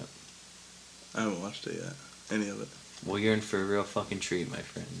 coming up. I haven't watched it yet. Any of it. Well, you're in for a real fucking treat, my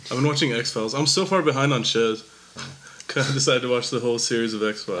friend. I've been watching X-Files. I'm so far behind on shows. I decided to watch the whole series of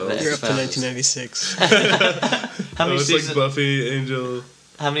X-Files. Of You're up to X-Files. 1996. How many it's seasons? like Buffy, Angel,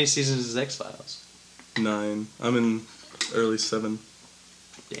 How many seasons is X Files? 9. I'm in early 7.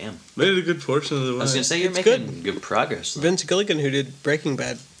 Damn. Made it a good portion of the way. I was gonna say you're It's making good progress. though. Vince Gilligan, who did Breaking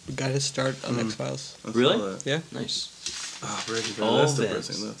Bad, got his start on X Files. I saw Really? that. Yeah. Nice. Ah, Breaking Bad. Oh, That's Vince.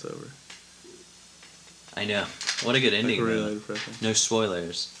 depressing. That's over. I know. What a good ending. Like, really though. depressing. No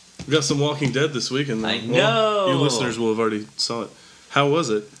spoilers. We got some Walking Dead this weekend. Though. I Well, know. you listeners will have already saw it. How was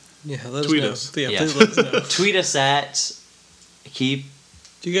it? Yeah, let Tweet us us. know. Yeah, Yeah. please let us know. Tweet us at keep.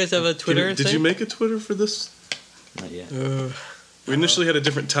 Do you guys have a Twitter Did thing? you make a Twitter for this? Not yet. We initially had a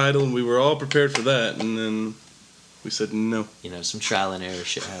different title, and we were all prepared for that, and then we said no. You know, some trial and error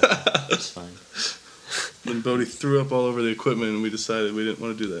shit happened. It's fine. Then Bodie threw up all over the equipment, and we decided we didn't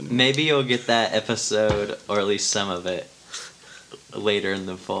want to do that anymore. Maybe you'll get that episode, or at least some of it, later in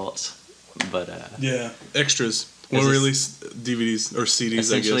the vault. But Yeah, extras. When Is we this- release DVDs or CDs,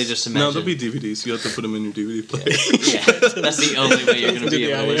 Essentially I guess. just No, they'll imagine- be DVDs. You have to put them in your DVD player. yeah, that's the only way you're gonna Do be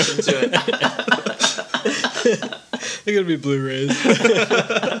the able to audio. listen to it. They're gonna be Blu-rays.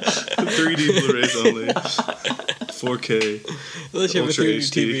 3D Blu-rays only. 4K. Unless you have a Ultra 3D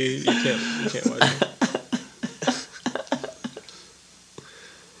HD. TV, you can't watch it.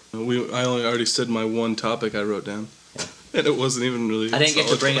 I already said my one topic I wrote down. Yeah. And it wasn't even really I didn't get to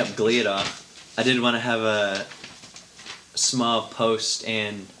solid bring topic. up Gleadoff. I did want to have a small post,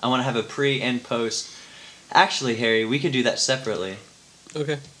 and I want to have a pre and post. Actually, Harry, we could do that separately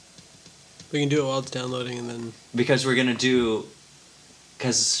Okay. We can do it while it's downloading, and then because we're gonna do.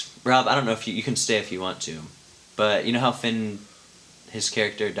 Because Rob, I don't know if you can stay if you want to, but you know how Finn, his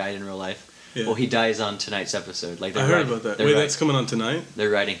character, died in real life. Yeah. Well, he dies on tonight's episode. Like I heard about that. Wait, that's coming on tonight? They're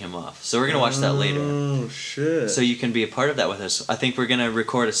writing him off, so we're gonna watch that later. Oh, shit. So you can be a part of that with us. I think we're gonna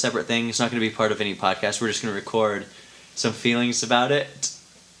record a separate thing. It's not gonna be part of any podcast. We're just gonna record some feelings about it.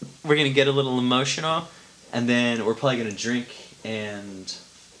 We're gonna get a little emotional, and then we're probably gonna drink and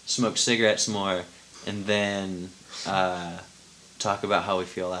smoke cigarettes more, and then talk about how we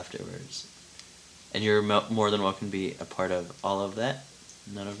feel afterwards. And you're more than welcome to be a part of all of that,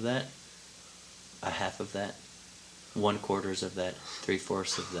 none of that, a half of that, 1/4 of that,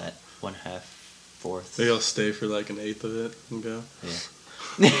 3/4 of that, 1/2, 4. Maybe I'll stay for like an eighth of it and go.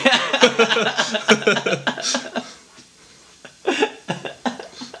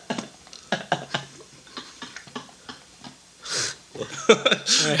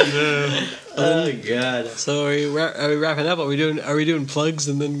 Oh god. so are we wrapping up? Are we doing plugs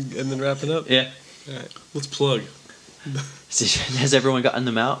and then wrapping up? Yeah. All right. Let's plug. Has everyone gotten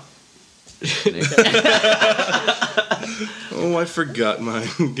them out? Oh, I forgot mine.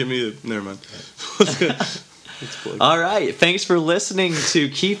 Give me a. Never mind. Let's plug. All right. Thanks for listening to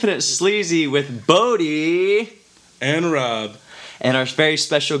Keeping It Sleazy with Bodie And Rob. and our very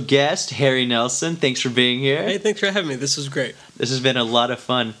special guest, Harry Nelson. Thanks for being here. Hey, thanks for having me. This was great. This has been a lot of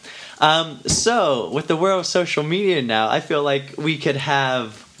fun. So, with the world of social media now, I feel like we could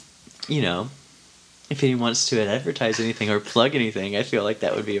have, you know, if anyone wants to advertise anything or plug anything, I feel like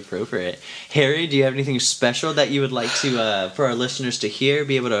that would be appropriate. Harry, do you have anything special that you would like to, for our listeners to hear,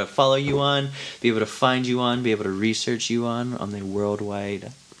 be able to follow you on, be able to find you on, be able to research you on the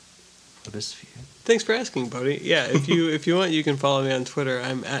worldwide webosphere? Thanks for asking, Bodie. Yeah, if you want, you can follow me on Twitter.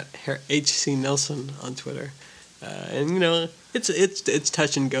 I'm at HC Nelson on Twitter, and you know it's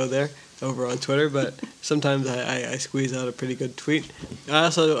touch and go there. over on Twitter, but sometimes I squeeze out a pretty good tweet. I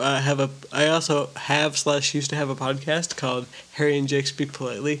also used to have a podcast called Harry and Jake Speak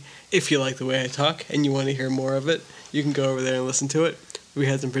Politely. If you like the way I talk and you want to hear more of it, you can go over there and listen to it. We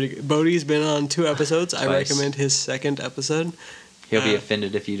had some pretty good... Bodie's been on 2 episodes. I recommend his 2nd episode. He'll be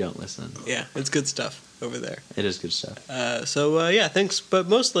offended if you don't listen. Yeah, it's good stuff over there. It is good stuff. Yeah, thanks. But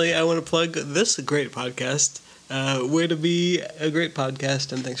mostly, I want to plug this great podcast, Way to Be a Great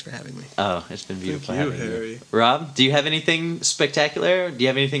Podcast, and thanks for having me. Oh, it's been beautiful Thank you, having Harry. you. Rob, do you have anything spectacular? Do you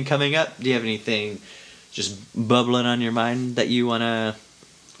have anything coming up? Do you have anything just bubbling on your mind that you want to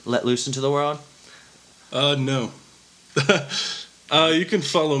let loose into the world? No. You can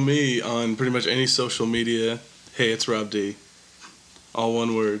follow me on pretty much any social media. Hey, it's Rob D. All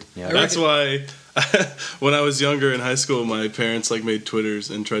one word. Yeah. That's why when I was younger in high school, my parents made Twitters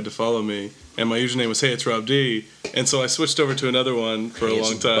and tried to follow me, and my username was Hey, it's Rob D. And so I switched over to another one for a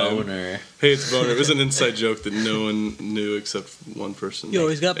long time. Boner. Hey, it's Boner. It was an inside joke that no one knew except one person. You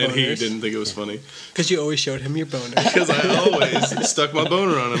always got boners. And he didn't think it was funny. Because you always showed him your boner. Because I always stuck my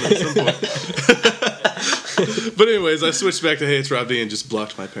boner on him at some point. But anyways, I switched back to Hey, it's Rob D and just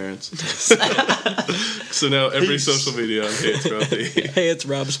blocked my parents. So now every social media on Hey, it's Rob D. Hey, it's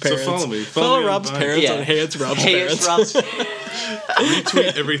Rob's parents. So follow me. Follow me Rob's on parents Yeah. on Hey, it's Rob's Hey, parents. it's Rob's...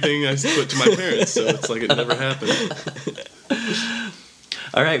 Retweet everything I put to my parents, so it's like it never happened.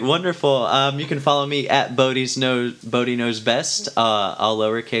 All right, wonderful. You can follow me at Bodie Knows Best, all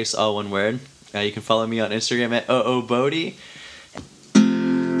lowercase, all one word. You can follow me on Instagram at OOBodie.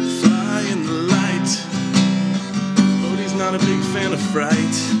 Fly in the light. Bodie's not a big fan of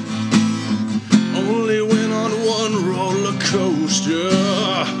fright. Only went on one roller coaster.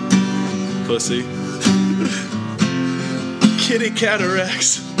 Pussy. Kitty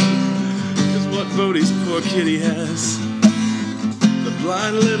cataracts is what Bodie's poor kitty has. The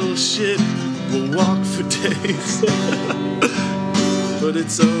blind little shit will walk for days. But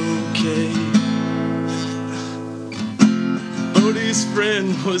it's okay. Bodie's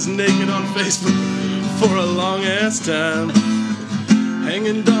friend was naked on Facebook for a long ass time,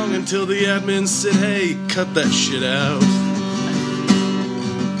 hanging dong until the admin said, hey, cut that shit out.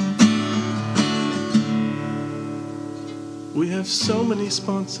 We have so many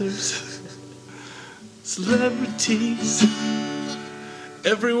sponsors, celebrities,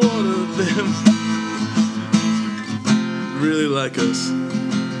 every one of them really like us.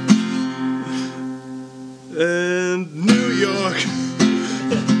 And New York,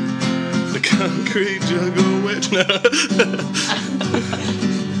 the concrete jungle witch.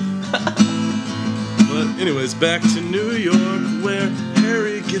 But anyways, back to New York, where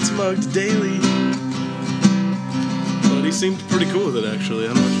Harry gets mugged daily. But he seemed pretty cool with it, actually.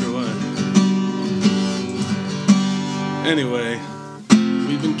 I'm not sure why. Anyway,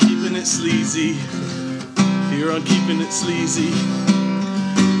 we've been keeping it sleazy here on Keeping It Sleazy.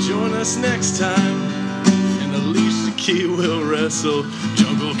 Join us next time, and Alicia Key will wrestle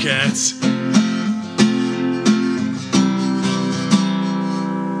Jungle Cats.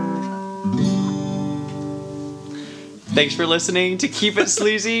 Thanks for listening to Keep It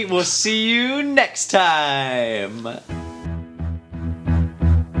Sleazy. We'll see you next time.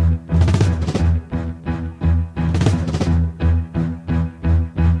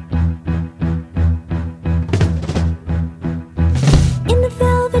 In the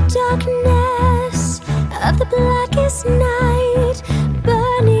velvet darkness of the blackest night,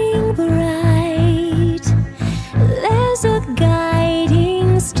 burning bright, there's a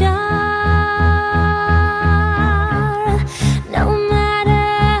guiding star. No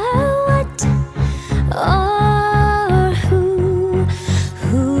matter what or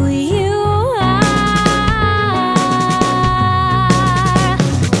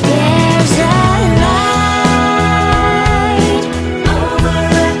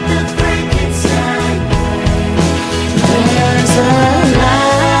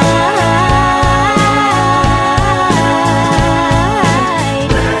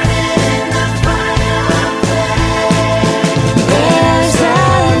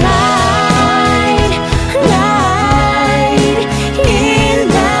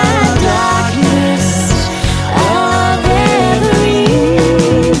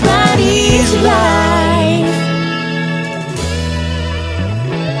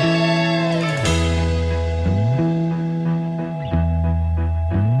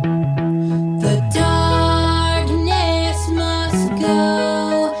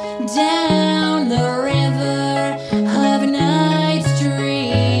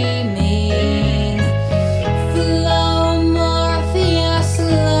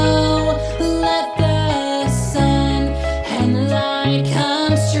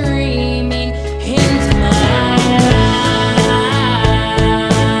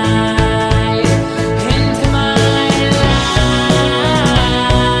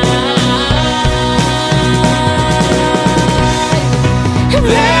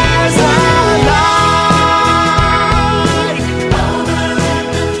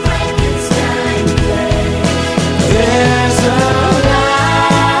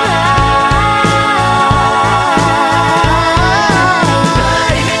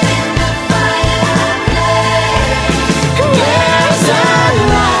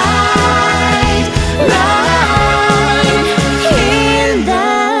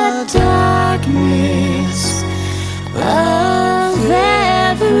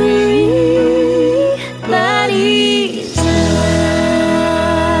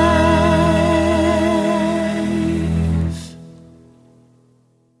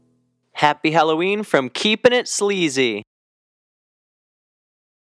Happy Halloween from Keeping It Sleazy.